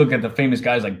 So, you look at the famous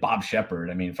guys like Bob Shepard,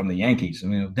 from the Yankees,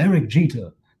 Derek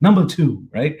Jeter, number 2,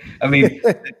 right?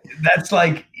 That's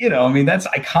like, that's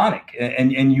iconic.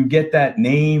 And you get that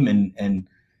name and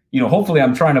hopefully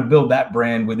I'm trying to build that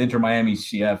brand with Inter Miami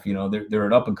CF. They're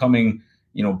an up and coming,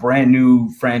 brand new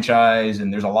franchise,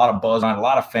 and there's a lot of buzz on it, a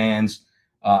lot of fans.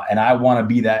 And I want to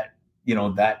be that,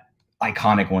 that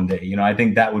iconic one day. I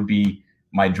think that would be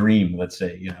my dream, let's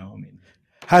say,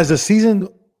 Has the season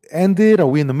ended? Are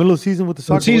we in the middle of the season with the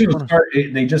soccer? The season will start.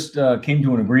 They just came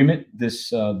to an agreement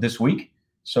this week.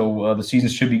 So the season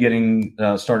should be getting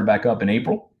started back up in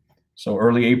April. So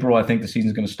early April, I think the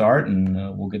season's going to start,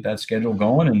 and we'll get that schedule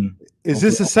going. And is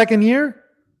this the second year?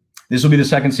 This will be the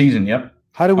second season. Yep.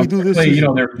 How do we do this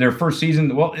season? Their first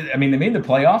season. Well, they made the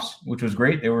playoffs, which was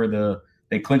great.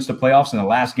 They clinched the playoffs in the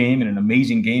last game in an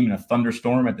amazing game in a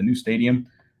thunderstorm at the new stadium.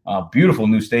 Beautiful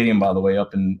new stadium, by the way,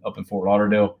 up in Fort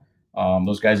Lauderdale.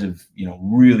 Those guys have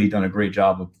really done a great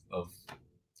job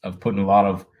of putting a lot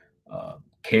of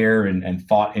care and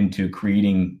thought into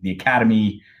creating the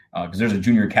academy, because there's a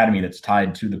junior academy that's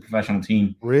tied to the professional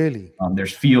team. Really?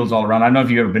 There's fields all around. I don't know if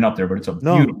you've ever been up there, but it's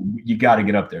beautiful. You got to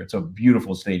get up there. It's a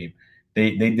beautiful stadium.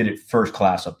 They did it first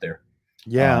class up there.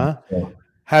 Yeah. So.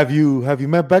 Have you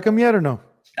met Beckham yet or no?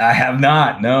 I have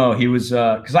not. No, he was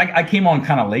because I came on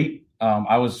kind of late.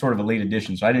 I was sort of a late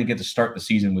addition, so I didn't get to start the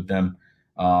season with them.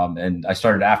 And I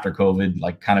started after COVID,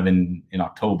 like kind of in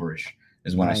October-ish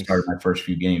is when I started my first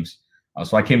few games.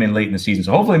 So I came in late in the season.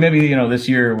 So hopefully maybe, this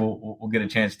year we'll get a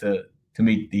chance to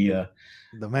meet the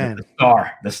man,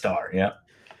 the star. Yeah.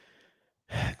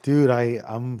 Dude,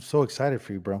 I'm so excited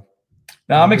for you, bro.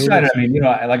 No, I'm excited.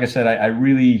 Like I said, I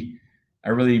really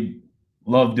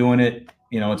love doing it.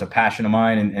 It's a passion of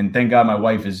mine, and thank God my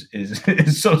wife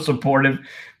is so supportive,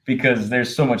 because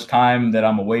there's so much time that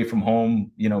I'm away from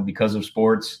home, because of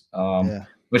sports.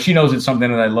 But she knows it's something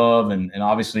that I love, and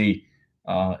obviously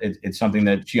it's something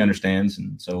that she understands.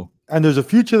 And there's a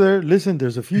future there. Listen,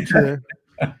 there's a future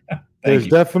there. There's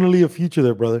definitely a future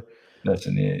there, brother.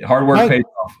 Listen, hard work pays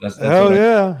off. That's hell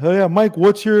yeah. Mike,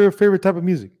 what's your favorite type of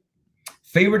music?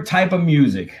 Favorite type of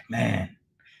music, man.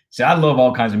 See, I love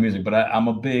all kinds of music, but I'm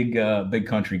a big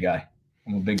country guy.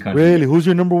 I'm a big country. Really? Guy. Who's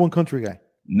your number one country guy?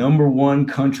 Number one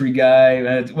country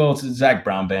guy. Well, it's a Zac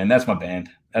Brown band. That's my band.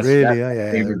 That's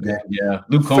favorite band. Yeah.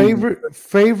 Luke Combs.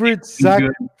 Favorite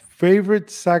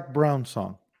Zac Brown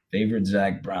song. Favorite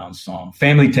Zac Brown song.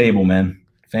 Family Table, man.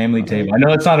 Family Table. I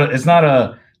know it's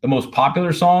not the most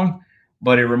popular song,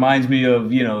 but it reminds me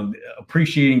of,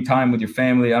 appreciating time with your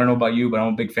family. I don't know about you, but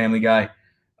I'm a big family guy.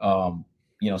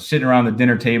 Sitting around the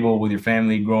dinner table with your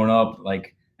family growing up,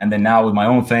 and then now with my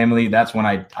own family, that's when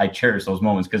I cherish those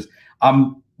moments, because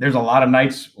there's a lot of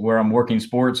nights where I'm working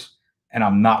sports and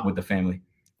I'm not with the family,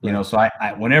 so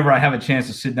I whenever I have a chance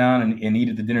to sit down and eat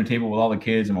at the dinner table with all the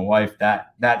kids and my wife,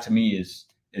 that to me is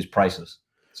priceless.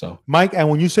 So Mike, and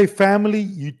when you say family,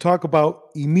 you talk about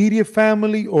immediate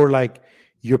family or like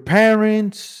your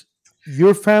parents,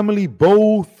 your family,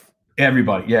 both?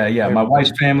 Everybody. Yeah. Everybody. My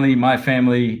wife's family, my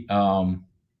family.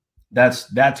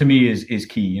 That to me is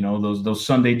key. Those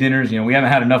Sunday dinners, we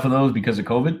haven't had enough of those because of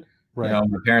COVID. Right.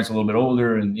 My parents are a little bit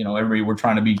older, and everybody, we're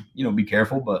trying to be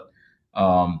careful, but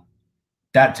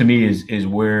that to me is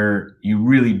where you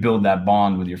really build that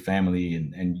bond with your family,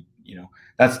 and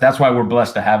that's why we're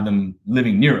blessed to have them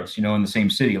living near us, in the same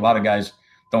city. A lot of guys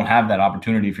don't have that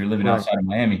opportunity if you're living outside of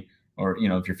Miami, or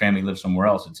if your family lives somewhere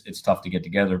else. It's tough to get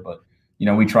together, but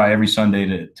we try every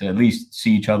Sunday to at least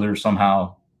see each other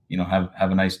somehow, have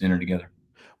a nice dinner together.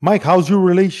 Mike, how's your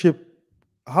relationship?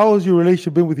 How has your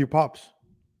relationship been with your pops?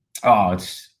 Oh,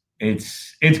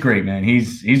 it's great, man.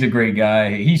 He's a great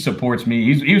guy. He supports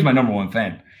me. He was my number one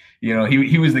fan.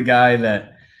 He was the guy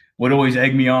that would always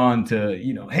egg me on to,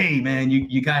 hey man,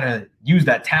 you gotta use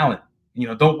that talent.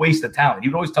 Don't waste the talent. He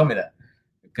would always tell me that.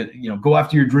 Go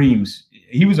after your dreams.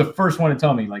 He was the first one to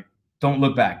tell me, don't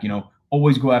look back.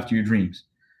 Always go after your dreams.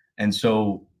 And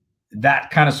so that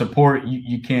kind of support,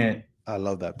 you can't. I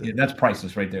love that. Yeah, that's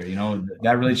priceless right there.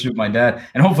 That relationship with my dad,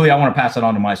 and hopefully I want to pass it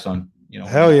on to my son.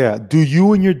 Hell yeah. Do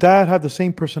you and your dad have the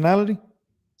same personality?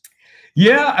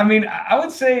 Yeah, I mean, I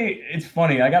would say it's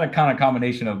funny. I got a kind of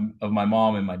combination of my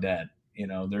mom and my dad.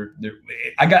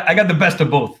 I got the best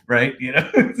of both, right?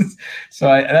 So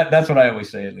that's what I always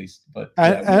say, at least. But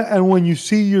and when you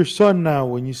see your son now,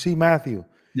 when you see Matthew,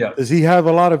 does he have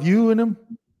a lot of you in him?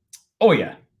 Oh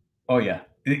yeah.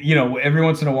 Every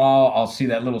once in a while I'll see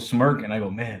that little smirk and I go,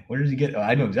 man, where does he get?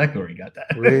 I know exactly where he got that.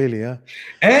 Really? Yeah.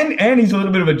 And he's a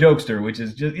little bit of a jokester, which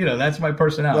is just, that's my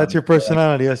personality. That's your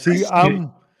personality. I see.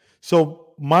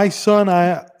 So my son,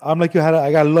 I'm like you,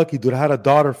 I got lucky, dude. I had a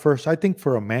daughter first. I think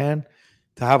for a man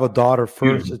to have a daughter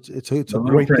first, it's a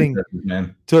great thing,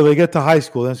 man. Till they get to high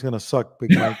school, that's gonna suck,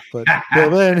 Big Mike. But till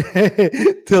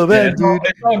then, dude,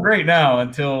 it's all great now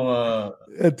until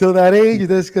that age,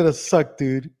 that's gonna suck,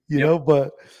 dude.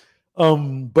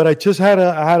 But I just had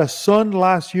a son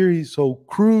last year. So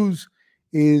Cruz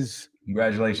is.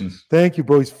 Congratulations. Thank you,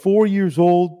 bro. He's 4 years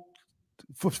old.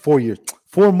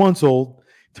 4 months old.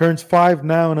 Turns 5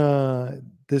 now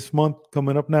this month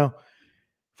coming up now.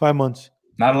 5 months.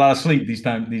 Not a lot of sleep these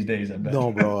days, I bet.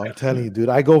 No, bro. I'm telling you, dude.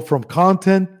 I go from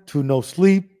content to no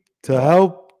sleep to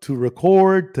help to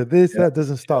record to this. That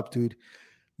doesn't stop, dude.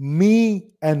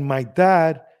 Me and my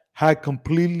dad have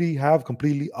completely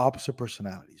opposite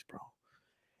personalities, bro.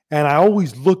 And I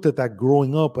always looked at that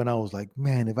growing up, and I was like,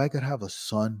 man, if I could have a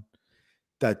son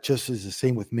that just is the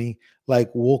same with me,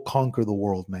 we'll conquer the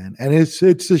world, man. And it's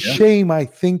a shame, I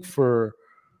think, for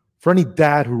any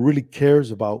dad who really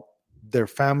cares about their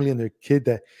family and their kid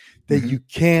that you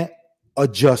can't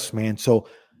adjust, man. So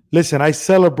listen, I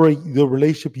celebrate the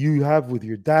relationship you have with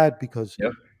your dad, because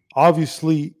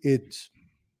obviously it's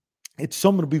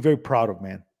something to be very proud of,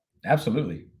 man.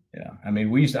 Absolutely. Yeah. I mean,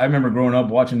 I remember growing up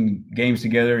watching games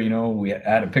together. We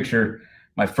had a picture,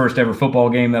 my first ever football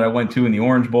game that I went to in the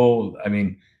Orange Bowl. I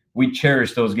mean, we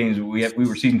cherished those games. We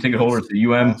were season ticket holders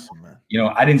to UM.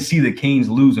 Awesome, I didn't see the Canes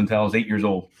lose until I was 8 years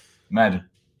old. Imagine.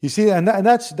 You see, and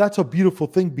that's a beautiful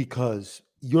thing, because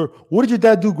what did your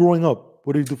dad do growing up?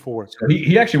 What did he do for work? So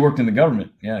he actually worked in the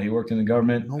government. Yeah, he worked in the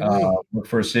government. Worked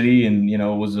for a city, and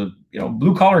was a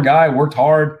blue collar guy. Worked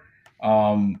hard.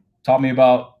 Taught me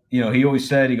about. He always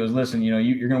said, he goes, listen,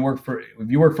 you're going to if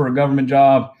you work for a government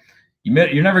job,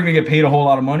 you're never going to get paid a whole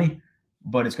lot of money,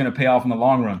 but it's going to pay off in the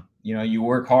long run. You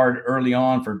work hard early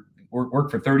on work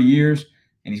for 30 years,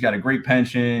 and he's got a great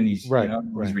pension. He's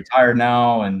he's retired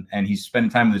now, and he's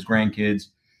spending time with his grandkids.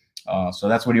 So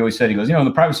that's what he always said. He goes, in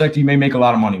the private sector, you may make a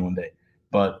lot of money one day,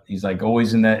 but he's like,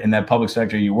 always in that public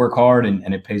sector, you work hard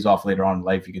and it pays off later on in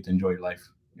life. You get to enjoy your life.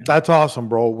 That's awesome,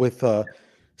 bro. With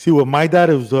with my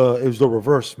dad, it was the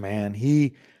reverse, man.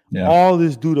 All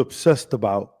this dude obsessed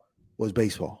about was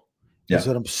baseball. Yeah. It's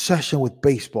an obsession with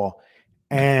baseball.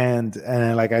 And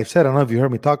like I said, I don't know if you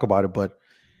heard me talk about it, but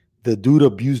the dude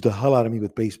abused the hell out of me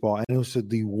with baseball. And it was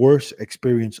the worst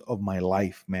experience of my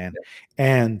life, man. Yeah.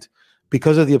 And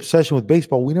because of the obsession with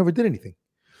baseball, we never did anything.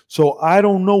 So I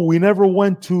don't know. We never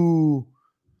went to,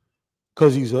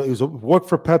 because he worked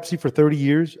for Pepsi for 30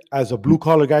 years as a blue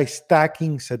collar guy,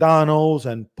 stacking Sedanos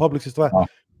and Publix and stuff. Wow.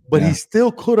 but he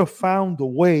still could have found a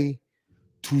way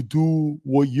to do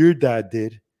what your dad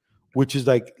did, which is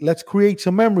like, let's create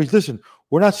some memories. Listen,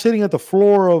 we're not sitting at the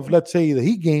floor of, let's say, the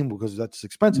Heat game because that's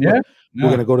expensive. Yeah. We're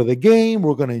going to go to the game.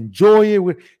 We're going to enjoy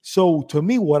it. So to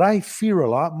me, what I fear a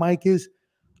lot, Mike, is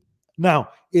now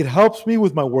it helps me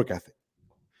with my work ethic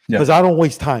because I don't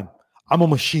waste time. I'm a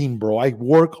machine, bro. I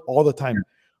work all the time.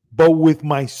 But with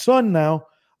my son now,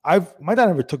 my dad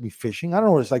never took me fishing. I don't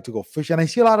know what it's like to go fishing. And I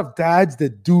see a lot of dads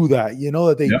that do that,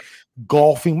 that they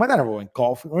golfing. My dad never went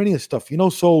golfing or any of this stuff,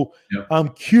 So I'm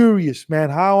curious, man,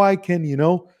 how I can,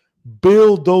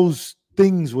 build those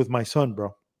things with my son,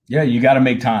 bro. Yeah, you got to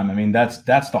make time. I mean, that's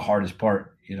the hardest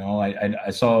part. I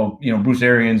saw, Bruce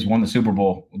Arians won the Super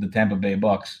Bowl with the Tampa Bay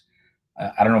Bucks.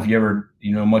 I don't know if you ever,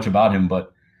 know much about him,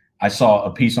 but I saw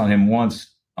a piece on him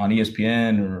once on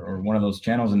ESPN or one of those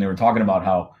channels, and they were talking about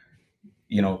how,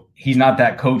 he's not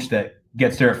that coach that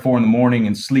gets there at 4 a.m.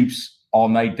 and sleeps all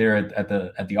night there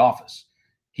at the office.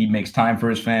 He makes time for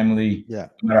his family. Yeah.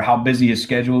 No matter how busy his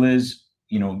schedule is,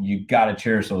 you got to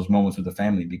cherish those moments with the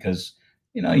family because,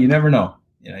 you never know.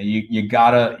 You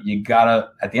gotta,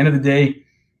 at the end of the day,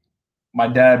 my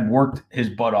dad worked his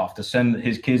butt off to send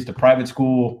his kids to private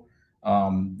school.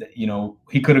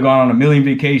 He could have gone on a million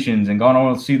vacations and gone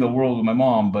on to see the world with my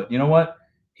mom. But you know what?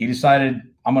 He decided,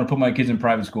 I'm going to put my kids in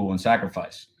private school and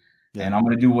sacrifice. Yeah. And I'm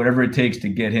going to do whatever it takes to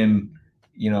get him,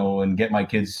 and get my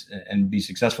kids and be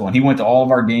successful. And he went to all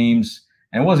of our games.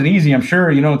 And it wasn't easy, I'm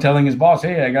sure, telling his boss,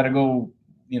 hey, I got to go,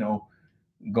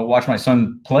 go watch my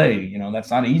son play. That's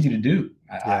not easy to do.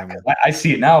 I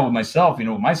see it now with myself.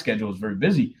 My schedule is very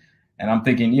busy. And I'm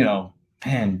thinking,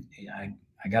 man,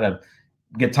 I got to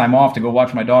get time off to go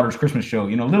watch my daughter's Christmas show.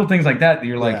 Little things like that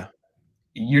you're like,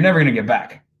 you're never going to get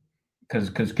back.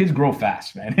 Because kids grow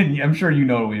fast, man. And I'm sure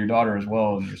with your daughter as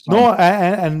well. And your son. No,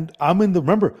 and I'm in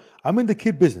the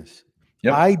kid business.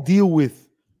 Yep.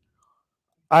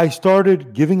 I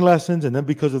started giving lessons, and then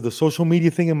because of the social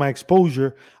media thing and my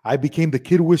exposure, I became the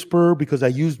kid whisperer because I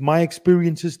used my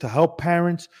experiences to help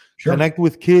parents connect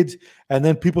with kids. And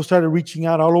then people started reaching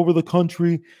out all over the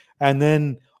country. And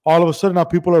then all of a sudden now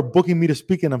people are booking me to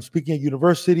speak, and I'm speaking at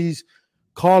universities,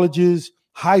 colleges,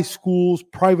 high schools,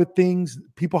 private things.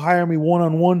 People hire me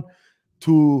one-on-one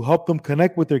to help them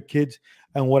connect with their kids.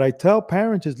 And what I tell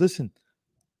parents is, listen,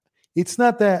 it's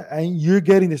not that, and you're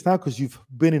getting this now because you've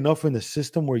been enough in the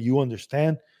system where you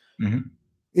understand. Mm-hmm.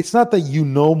 It's not that you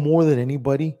know more than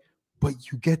anybody, but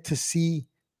you get to see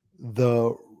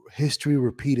the history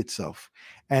repeat itself.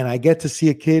 And I get to see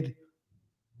a kid.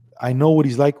 I know what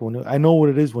he's like I know what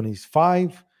it is when he's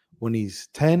 5, when he's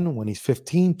 10, when he's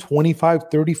 15, 25,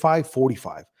 35,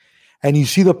 45. And you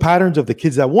see the patterns of the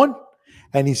kids that won,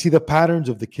 and you see the patterns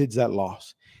of the kids that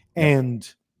lost. And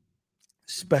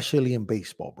especially in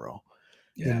baseball, bro.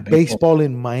 Yeah, in baseball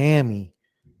in Miami,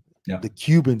 the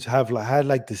Cubans had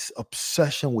like this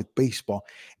obsession with baseball.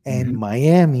 And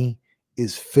Miami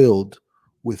is filled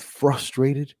with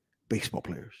frustrated baseball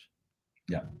players.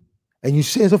 Yeah. And you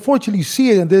see, unfortunately, you see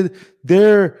it, and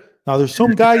now there's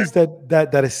some guys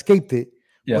that escaped it,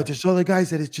 but there's other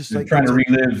guys that it's just they're trying to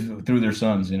relive through their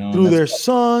sons, through their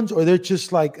sons, or they're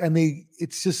just like,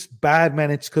 it's just bad,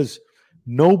 man. It's because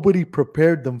nobody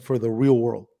prepared them for the real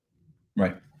world.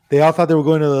 Right. They all thought they were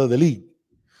going to the league.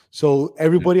 So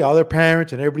everybody, all their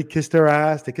parents and everybody kissed their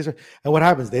ass. They kissed her. And what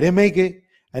happens? They didn't make it.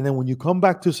 And then when you come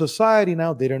back to society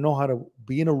now, they don't know how to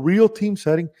be in a real team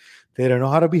setting. They don't know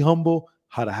how to be humble,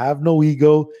 how to have no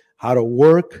ego, how to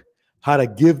work, how to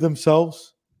give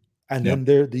themselves. And then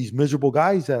they're these miserable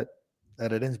guys that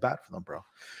it ends bad for them, bro.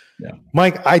 Yeah.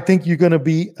 Mike, I think you're going to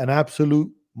be an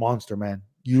absolute monster, man.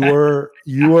 You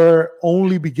are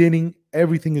only beginning.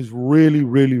 Everything is really,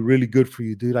 really, really good for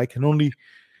you, dude.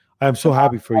 I'm so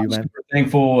happy for you, man. Super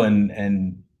thankful.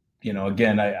 And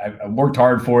again, I worked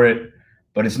hard for it,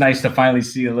 but it's nice to finally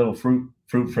see a little fruit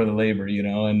for the labor,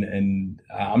 and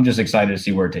I'm just excited to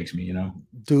see where it takes me,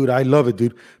 Dude, I love it,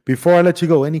 dude. Before I let you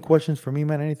go, any questions for me,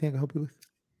 man? Anything I can help you with?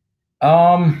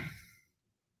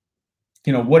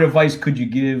 What advice could you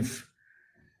give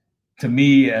to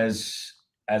me as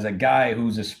a guy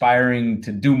who's aspiring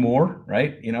to do more,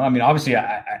 right? Obviously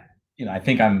I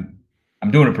think I'm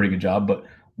doing a pretty good job, but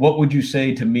what would you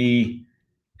say to me?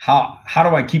 How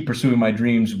do I keep pursuing my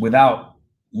dreams without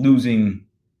losing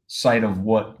sight of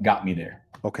what got me there?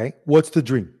 Okay. What's the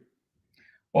dream?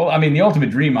 Well, the ultimate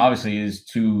dream obviously is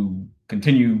to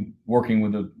continue working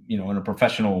with in a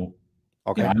professional.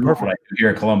 Okay. I know what I do here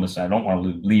at Columbus. I don't want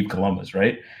to leave Columbus,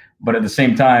 right? But at the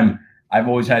same time, I've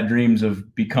always had dreams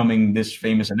of becoming this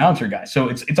famous announcer guy. So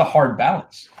it's a hard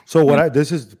balance. So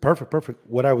this is perfect.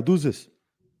 What I would do is this.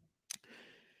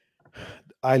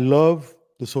 I love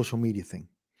the social media thing.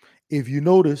 If you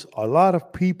notice, a lot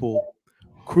of people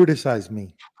criticize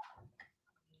me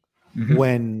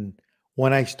when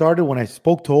I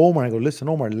spoke to Omar. I go, listen,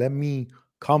 Omar, let me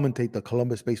commentate the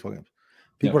Columbus baseball games.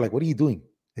 People are like, what are you doing?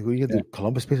 Like, what are you gonna do?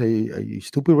 Columbus baseball? Are you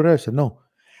stupid? Whatever. I said no.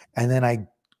 And then I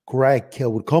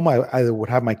would come. I either would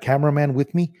have my cameraman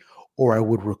with me, or I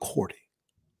would record it.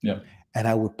 Yeah. And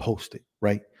I would post it.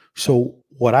 Right. So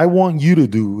what I want you to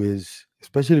do is,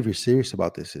 especially if you're serious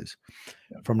about this, is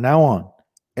from now on,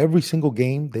 every single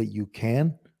game that you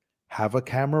can, have a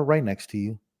camera right next to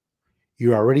you.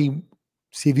 You already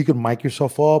see if you can mic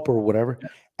yourself up or whatever,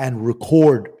 and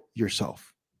record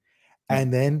yourself.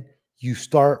 And then you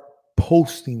start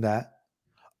posting that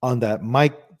on that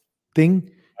mic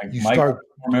thing. You start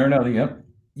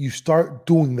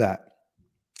doing that.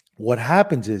 What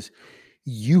happens is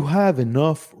you have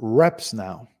enough reps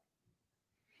now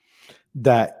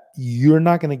that you're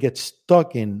not going to get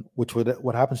stuck in,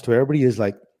 what happens to everybody is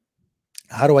like,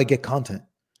 how do I get content?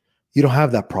 You don't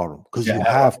have that problem because you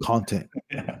have content.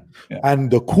 And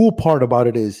the cool part about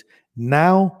it is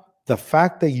now the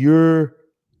fact that you're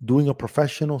doing a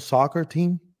professional soccer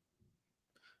team,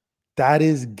 that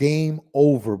is game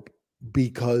over,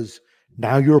 because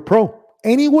now you're a pro.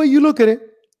 Any way you look at it,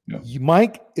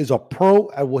 Mike is a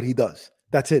pro at what he does.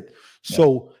 That's it.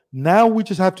 So now we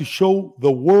just have to show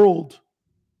the world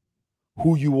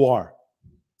who you are.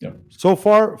 So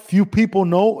far, few people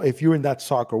know if you're in that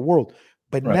soccer world.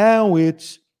 But now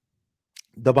it's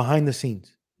the behind the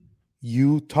scenes.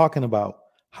 You talking about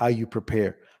how you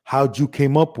prepare, how you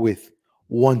came up with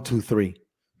 1, 2, 3,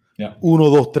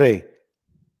 uno, dos, tres,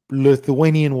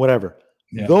 Lithuanian, whatever.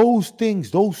 Those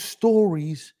things, those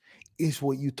stories is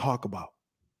what you talk about.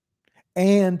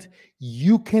 And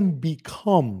you can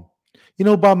become, you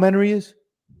know, Bob Menery is?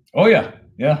 Oh, yeah.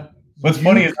 Yeah. What's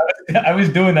funny is I was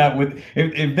doing that with,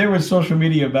 if there was social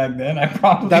media back then, I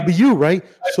probably. That'd be you, right?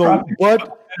 So,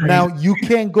 but now you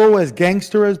can't go as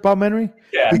gangster as Bob Menery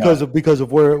because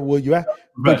of where you at.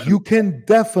 But you can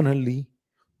definitely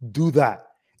do that.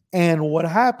 And what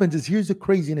happens is, here's the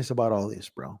craziness about all this,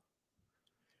 bro.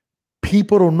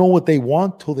 People don't know what they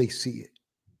want till they see it.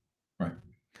 Right.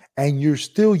 And you're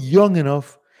still young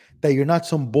enough that you're not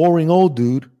some boring old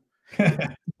dude.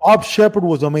 Bob Shepard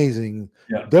was amazing.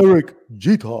 Derek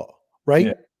Jeter,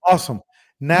 right? Awesome.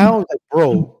 Now, like,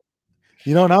 bro,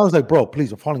 now it's like, bro,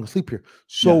 please, I'm falling asleep here.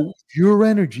 So your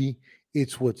energy,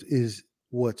 it's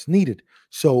what's needed.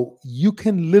 So you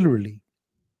can literally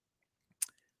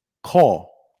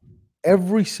call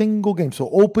every single game. So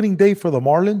opening day for the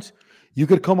Marlins, you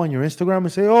could come on your Instagram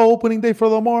and say, oh, opening day for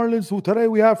the Marlins. So today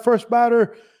we have first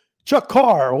batter Chuck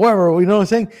Carr or whatever, you know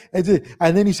what I'm saying?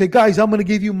 And then you say, guys, I'm going to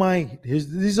give you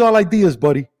these are all ideas,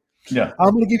 buddy. Yeah.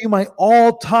 I'm going to give you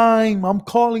I'm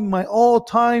calling my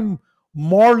all-time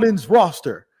Marlins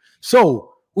roster.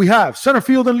 So we have center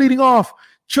field and leading off,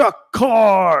 Chuck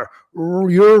Carr,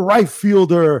 your right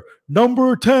fielder,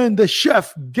 number 10, the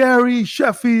chef, Gary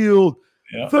Sheffield,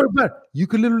 third batter. You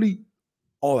could literally,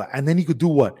 all that. And then you could do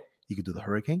what? You could do the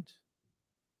Hurricanes.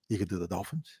 You could do the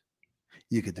Dolphins.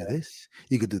 You could do this.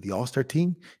 You could do the All-Star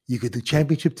team. You could do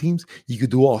championship teams. You could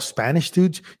do all Spanish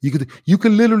dudes. You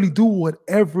could literally do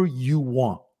whatever you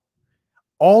want.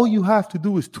 All you have to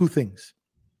do is two things.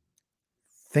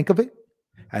 Think of it.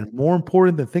 And more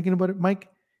important than thinking about it, Mike,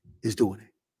 is doing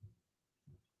it.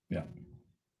 Yeah.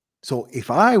 So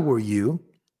if I were you,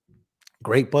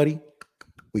 great buddy,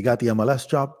 we got the MLS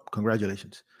job.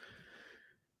 Congratulations.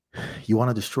 You want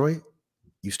to destroy it?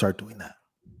 You start doing that.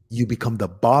 You become the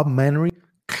Bob Menery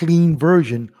clean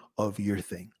version of your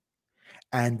thing.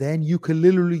 And then you can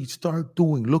literally start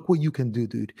doing, look what you can do,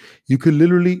 dude. You could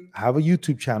literally have a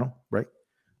YouTube channel, right?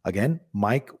 Again,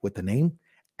 Mike with the name.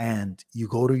 And you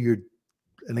go to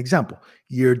an example,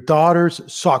 your daughter's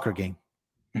soccer game.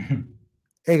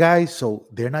 Hey guys, so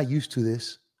they're not used to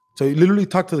this. So you literally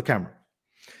talk to the camera.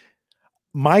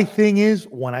 My thing is,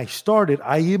 when I started,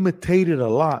 I imitated a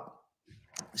lot.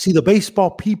 See, the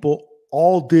baseball people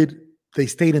they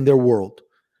stayed in their world.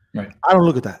 Right. I don't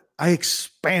look at that. I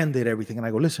expanded everything. And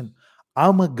I go, listen,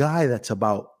 I'm a guy that's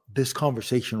about this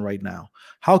conversation right now.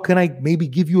 How can I maybe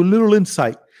give you a little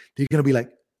insight that you're going to be like,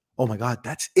 oh my God,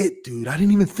 that's it, dude. I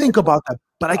didn't even think about that,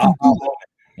 but I can do it.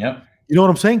 Yep. You know what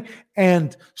I'm saying?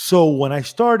 And so when I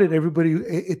started,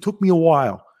 it took me a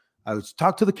while. I would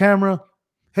talk to the camera.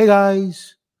 Hey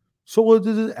guys. So what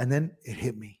is it? And then it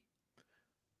hit me.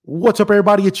 What's up,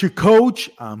 everybody? It's your coach.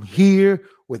 I'm here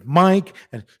with Mike.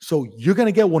 And so you're going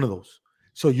to get one of those.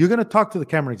 So you're going to talk to the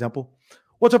camera, example.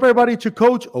 What's up, everybody? It's your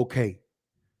coach. Okay.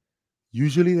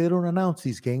 Usually they don't announce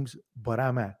these games, but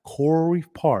I'm at Coral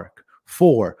Reef Park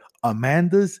for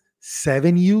Amanda's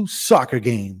 7U soccer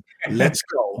game. Let's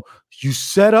go. You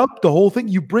set up the whole thing.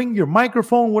 You bring your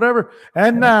microphone, whatever.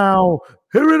 And now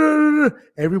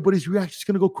everybody's reaction is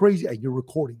going to go crazy. And you're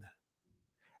recording that.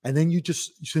 And then you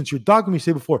just, since you're dogging me,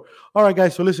 say before, all right,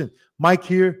 guys, so listen, Mike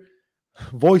here,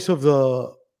 voice of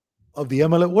the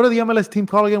MLS. What are the MLS team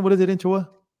called again? What is it, Inter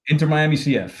what? Inter Miami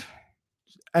CF.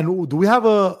 And do we have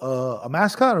a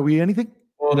mascot? Are we anything?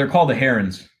 Well, they're called the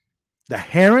Herons. The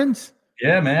Herons?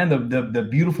 Yeah, man. The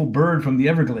beautiful bird from the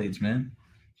Everglades, man.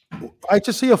 I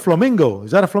just see a flamingo.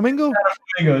 Is that a flamingo? It's not a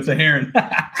flamingo. It's a heron.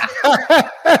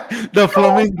 The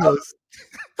flamingos.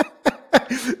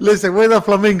 Listen, we're the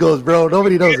flamingos, bro.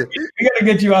 Nobody knows it. We got to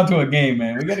get you out to a game,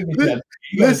 man. We got to get you out.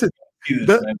 Listen,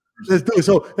 let's do it.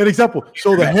 So, an example.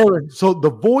 So, the heron. So,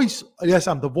 the voice. Yes,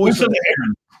 I'm the voice of the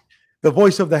heron. The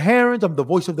voice of the herons. I'm the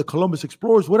voice of the Columbus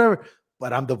Explorers, whatever.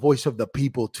 But I'm the voice of the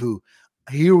people, too.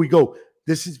 Here we go.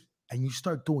 And you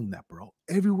start doing that, bro.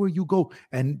 Everywhere you go.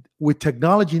 And with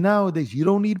technology nowadays, you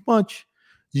don't need much.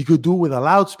 You could do it with a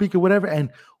loudspeaker, whatever. And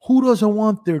who doesn't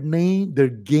want their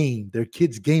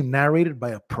kid's game narrated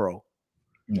by a pro?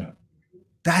 Yeah.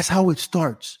 That's how it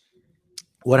starts.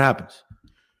 What happens?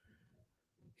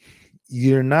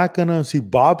 You're not going to see.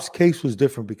 Bob's case was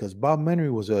different because Bob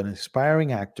Menery was an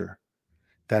aspiring actor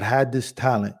that had this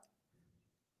talent,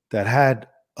 that had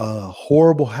a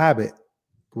horrible habit,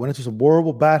 went into some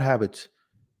horrible bad habits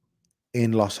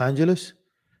in Los Angeles,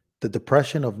 the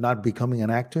depression of not becoming an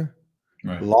actor,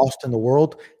 right. Lost in the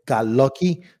world, got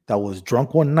lucky that was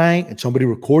drunk one night and somebody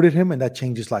recorded him and that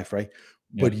changed his life, right?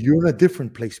 Yeah. But you're in a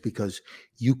different place because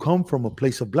you come from a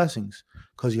place of blessings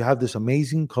because you have this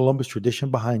amazing Columbus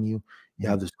tradition behind you. You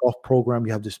have this golf program.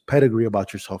 You have this pedigree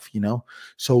about yourself,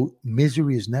 So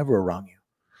misery is never around you.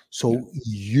 So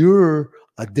you're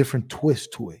a different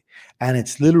twist to it. And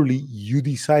it's literally you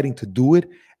deciding to do it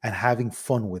and having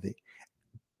fun with it.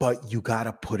 But you got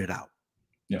to put it out.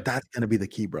 Yeah. That's going to be the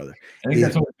key, brother. I think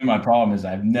that's always been my problem is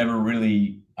I'm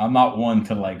not one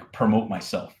to promote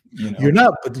myself. You're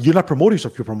not promoting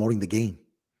yourself. You're promoting the game.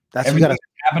 That's everything that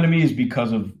happened to me is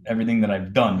because of everything that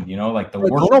I've done, like the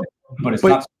work, but it's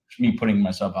not me putting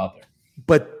myself out there.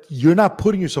 But you're not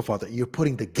putting yourself out there. You're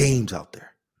putting the games out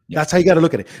there. Yeah. That's how you got to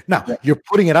look at it. Now, you're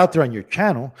putting it out there on your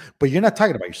channel, but you're not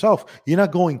talking about yourself. You're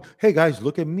not going, hey, guys,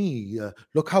 look at me.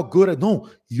 Look how good I know.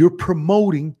 You're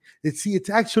promoting. It's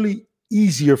actually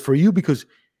easier for you because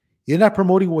you're not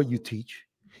promoting what you teach.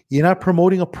 You're not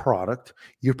promoting a product.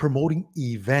 You're promoting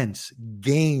events,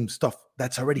 games, stuff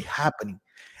that's already happening.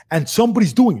 And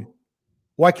somebody's doing it.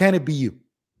 Why can't it be you?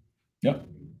 Yep.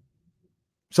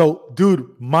 So, dude,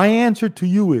 my answer to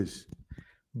you is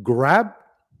grab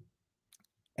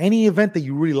any event that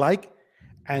you really like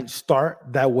and start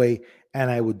that way.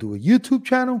 And I would do a YouTube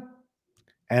channel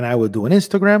and I would do an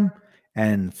Instagram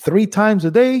and 3 times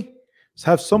a day,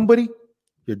 have somebody,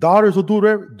 your daughters will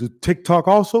do TikTok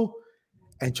also,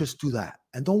 and just do that.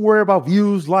 And don't worry about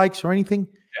views, likes, or anything.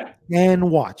 Yeah.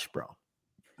 And watch, bro.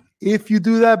 If you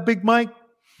do that, Big Mike,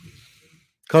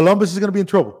 Columbus is going to be in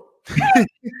trouble.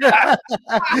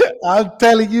 I'm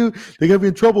telling you, they're going to be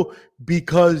in trouble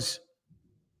because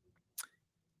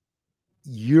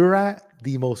you're at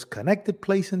the most connected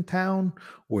place in town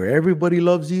where everybody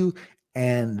loves you.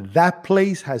 And that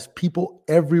place has people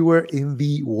everywhere in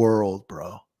the world,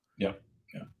 bro. Yeah.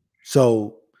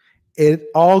 So it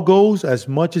all goes as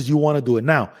much as you want to do it.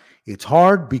 Now, it's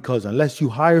hard because unless you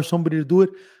hire somebody to do it,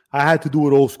 I had to do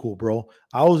it old school, bro.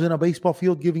 I was in a baseball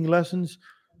field giving lessons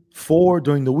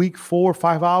during the week, 4 or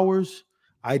 5 hours.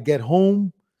 I'd get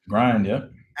home. Grind, yeah.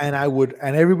 And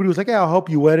everybody was like, hey, I'll help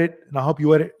you edit. And I'll help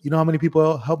you edit. You know how many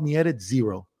people helped me edit?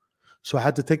 0. So I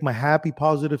had to take my happy,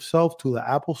 positive self to the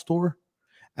Apple store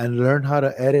and learn how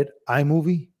to edit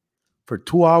iMovie for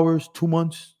 2 hours, 2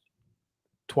 months,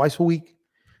 twice a week,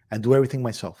 and do everything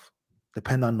myself.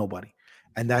 Depend on nobody.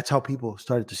 And that's how people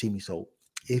started to see me. So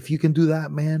if you can do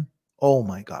that, man, oh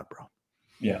my God, bro.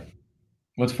 Yeah.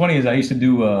 What's funny is I used to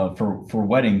do for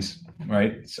weddings,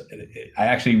 right? So I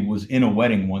actually was in a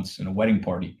wedding once, in a wedding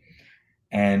party.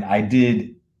 And I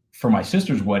did, for my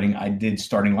sister's wedding, I did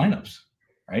starting lineups,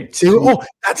 right? So,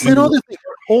 that's another thing.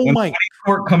 Oh my.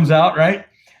 Court comes out, right?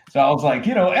 So I was like,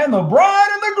 and the bride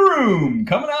and the groom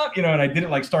coming out, and I did it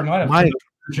like starting lineups. Mike,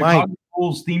 the Chicago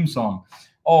Bulls theme song.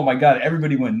 Oh my God,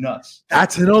 everybody went nuts.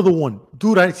 That's another one.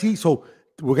 Dude, I see. So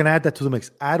we're going to add that to the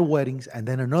mix. Add weddings. And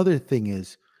then another thing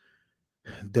is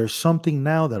there's something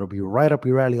now that'll be right up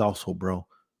your alley also, bro,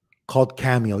 called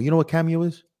Cameo. You know what Cameo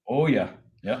is? Oh, yeah.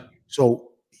 Yeah.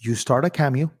 So you start a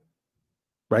Cameo,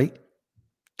 right?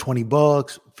 $20,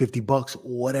 $50,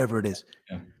 whatever it is.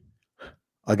 Yeah.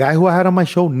 A guy who I had on my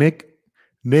show, Nick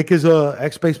is a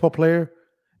ex-baseball player,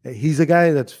 He's a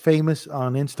guy that's famous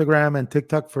on Instagram and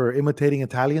TikTok for imitating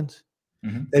Italians.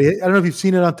 Mm-hmm. I don't know if you've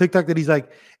seen it on TikTok that he's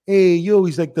like, hey, yo,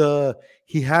 he's like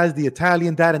he has the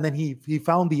Italian dad, and then he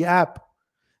found the app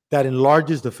that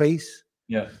enlarges the face.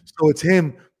 Yeah. So it's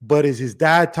him, but is his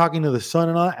dad talking to the son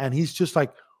and all, and he's just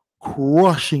like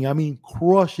crushing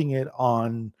it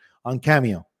on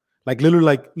Cameo. Like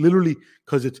literally,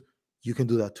 because it's, you can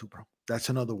do that too, bro. That's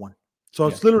another one. So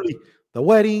it's literally the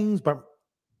weddings, but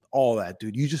all that,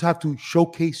 dude. You just have to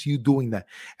showcase you doing that.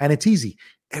 And it's easy.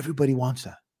 Everybody wants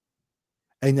that.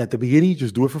 And at the beginning, you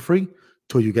just do it for free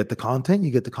till you get the content.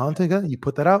 You you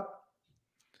put that out.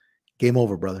 Game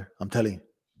over, brother. I'm telling you.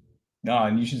 No,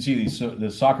 and you should see the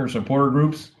soccer supporter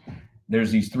groups. There's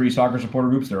these 3 soccer supporter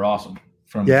groups. They're awesome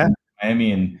from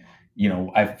Miami. And, you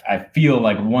know, I feel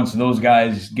like once those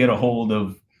guys get a hold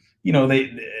of, you know, they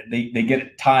get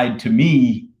it tied to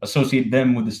me, associate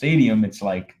them with the stadium. It's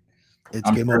like,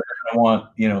 I'm game sure over. I want,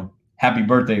 you know, happy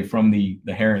birthday from the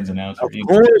Herons announcer. Of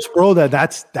course, bro.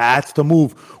 That's the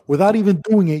move. Without even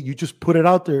doing it, you just put it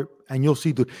out there and you'll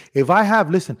see, dude. If I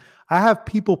have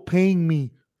people paying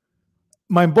me.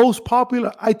 My most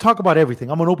popular, I talk about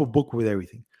everything. I'm an open book with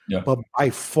everything. Yeah. But by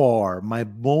far, my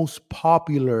most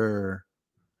popular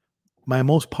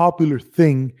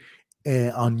thing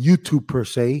on YouTube per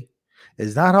se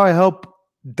is not how I help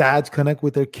dads connect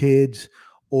with their kids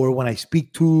or when I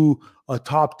speak to a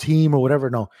top team or whatever.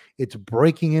 No, it's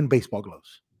breaking in baseball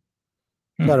gloves.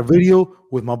 Got a video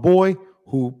with my boy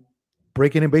who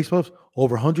breaking in baseball gloves,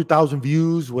 over 100,000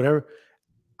 views, whatever.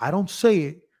 I don't say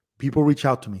it. People reach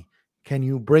out to me. Can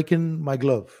you break in my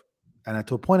glove? And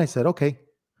at a point I said, okay,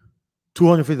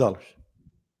 $250.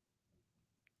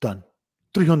 Done.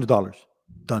 $300.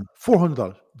 Done.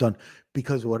 $400. Done.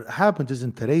 Because what happens is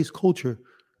in today's culture,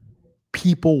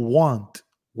 people want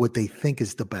what they think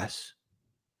is the best.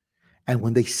 And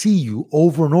when they see you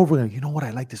over and over again, you know what? I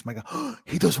like this Mike.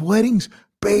 He does weddings.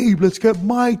 Babe, let's get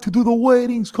Mike to do the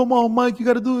weddings. Come on, Mike, you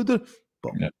got to do it.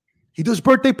 Boom. Yeah. He does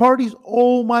birthday parties.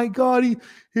 Oh my God.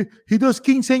 He does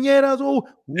quinceañeras. Oh,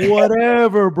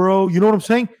 whatever, bro. You know what I'm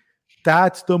saying?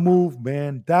 That's the move,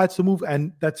 man. That's the move.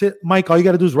 And that's it. Mike, all you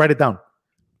got to do is write it down.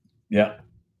 Yeah.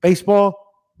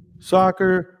 Baseball,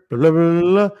 soccer, blah, blah, blah,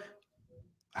 blah.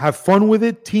 Have fun with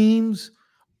it. Teams,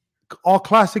 all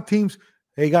classic teams.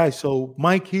 Hey, guys, so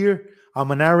Mike here. I'm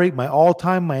going to narrate my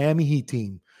all-time Miami Heat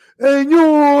team. And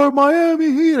you're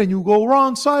Miami Heat. And you go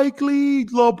Ron Cycli,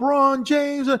 LeBron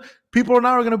James. People are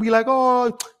now going to be like,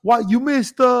 oh, why you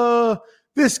missed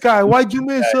this guy? Why'd you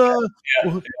miss you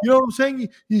know what I'm saying?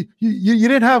 You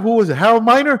didn't have, who was it, Harold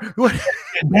Miner?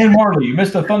 Dan Marley. You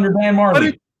missed the Thunder Dan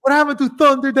Marley. What happened to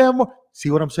Thunder Dan Marley? See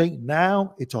what I'm saying?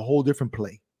 Now it's a whole different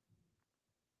play.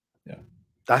 Yeah.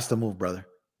 That's the move, brother.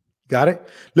 Got it?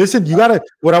 Listen, you got to,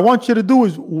 what I want you to do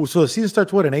is, so the season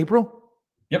starts what, in April?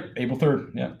 Yep, April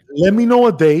 3rd. Yeah. Let me know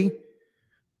a day.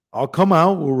 I'll come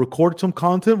out. We'll record some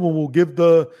content. We'll give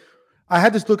I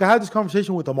had this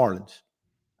conversation with the Marlins.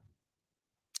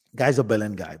 Guy's a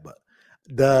Belen guy, but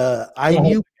I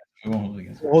knew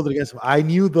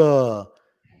the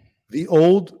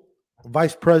old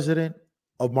vice president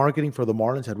of marketing for the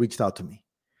Marlins had reached out to me.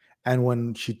 And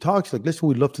when she talks, like, listen,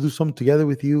 we'd love to do something together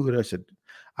with you. And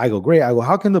I go, great. I go,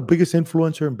 how can the biggest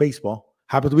influencer in baseball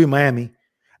happen to be in Miami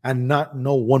and not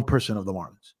know one person of the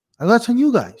Marlins? I go, that's on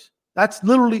you guys. That's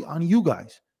literally on you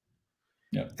guys.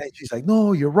 Yeah. And she's like,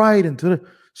 no, you're right.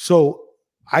 So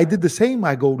I did the same.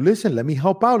 I go, listen, let me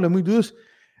help out. Let me do this.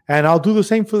 And I'll do the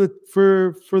same for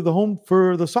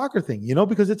the soccer thing,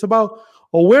 because it's about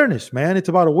awareness, man. It's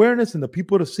about awareness and the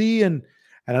people to see. And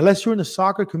unless you're in the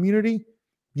soccer community,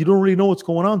 you don't really know what's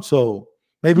going on. So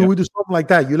maybe we do something like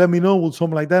that. You let me know. We'll do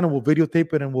something like that and we'll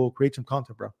videotape it and we'll create some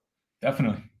content, bro.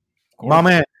 Definitely. My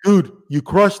man, dude, you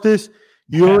crushed this.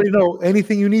 You already know.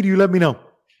 Anything you need, you let me know.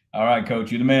 All right,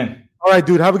 Coach. You're the man. All right,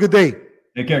 dude. Have a good day.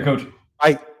 Take care, Coach.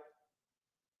 Bye.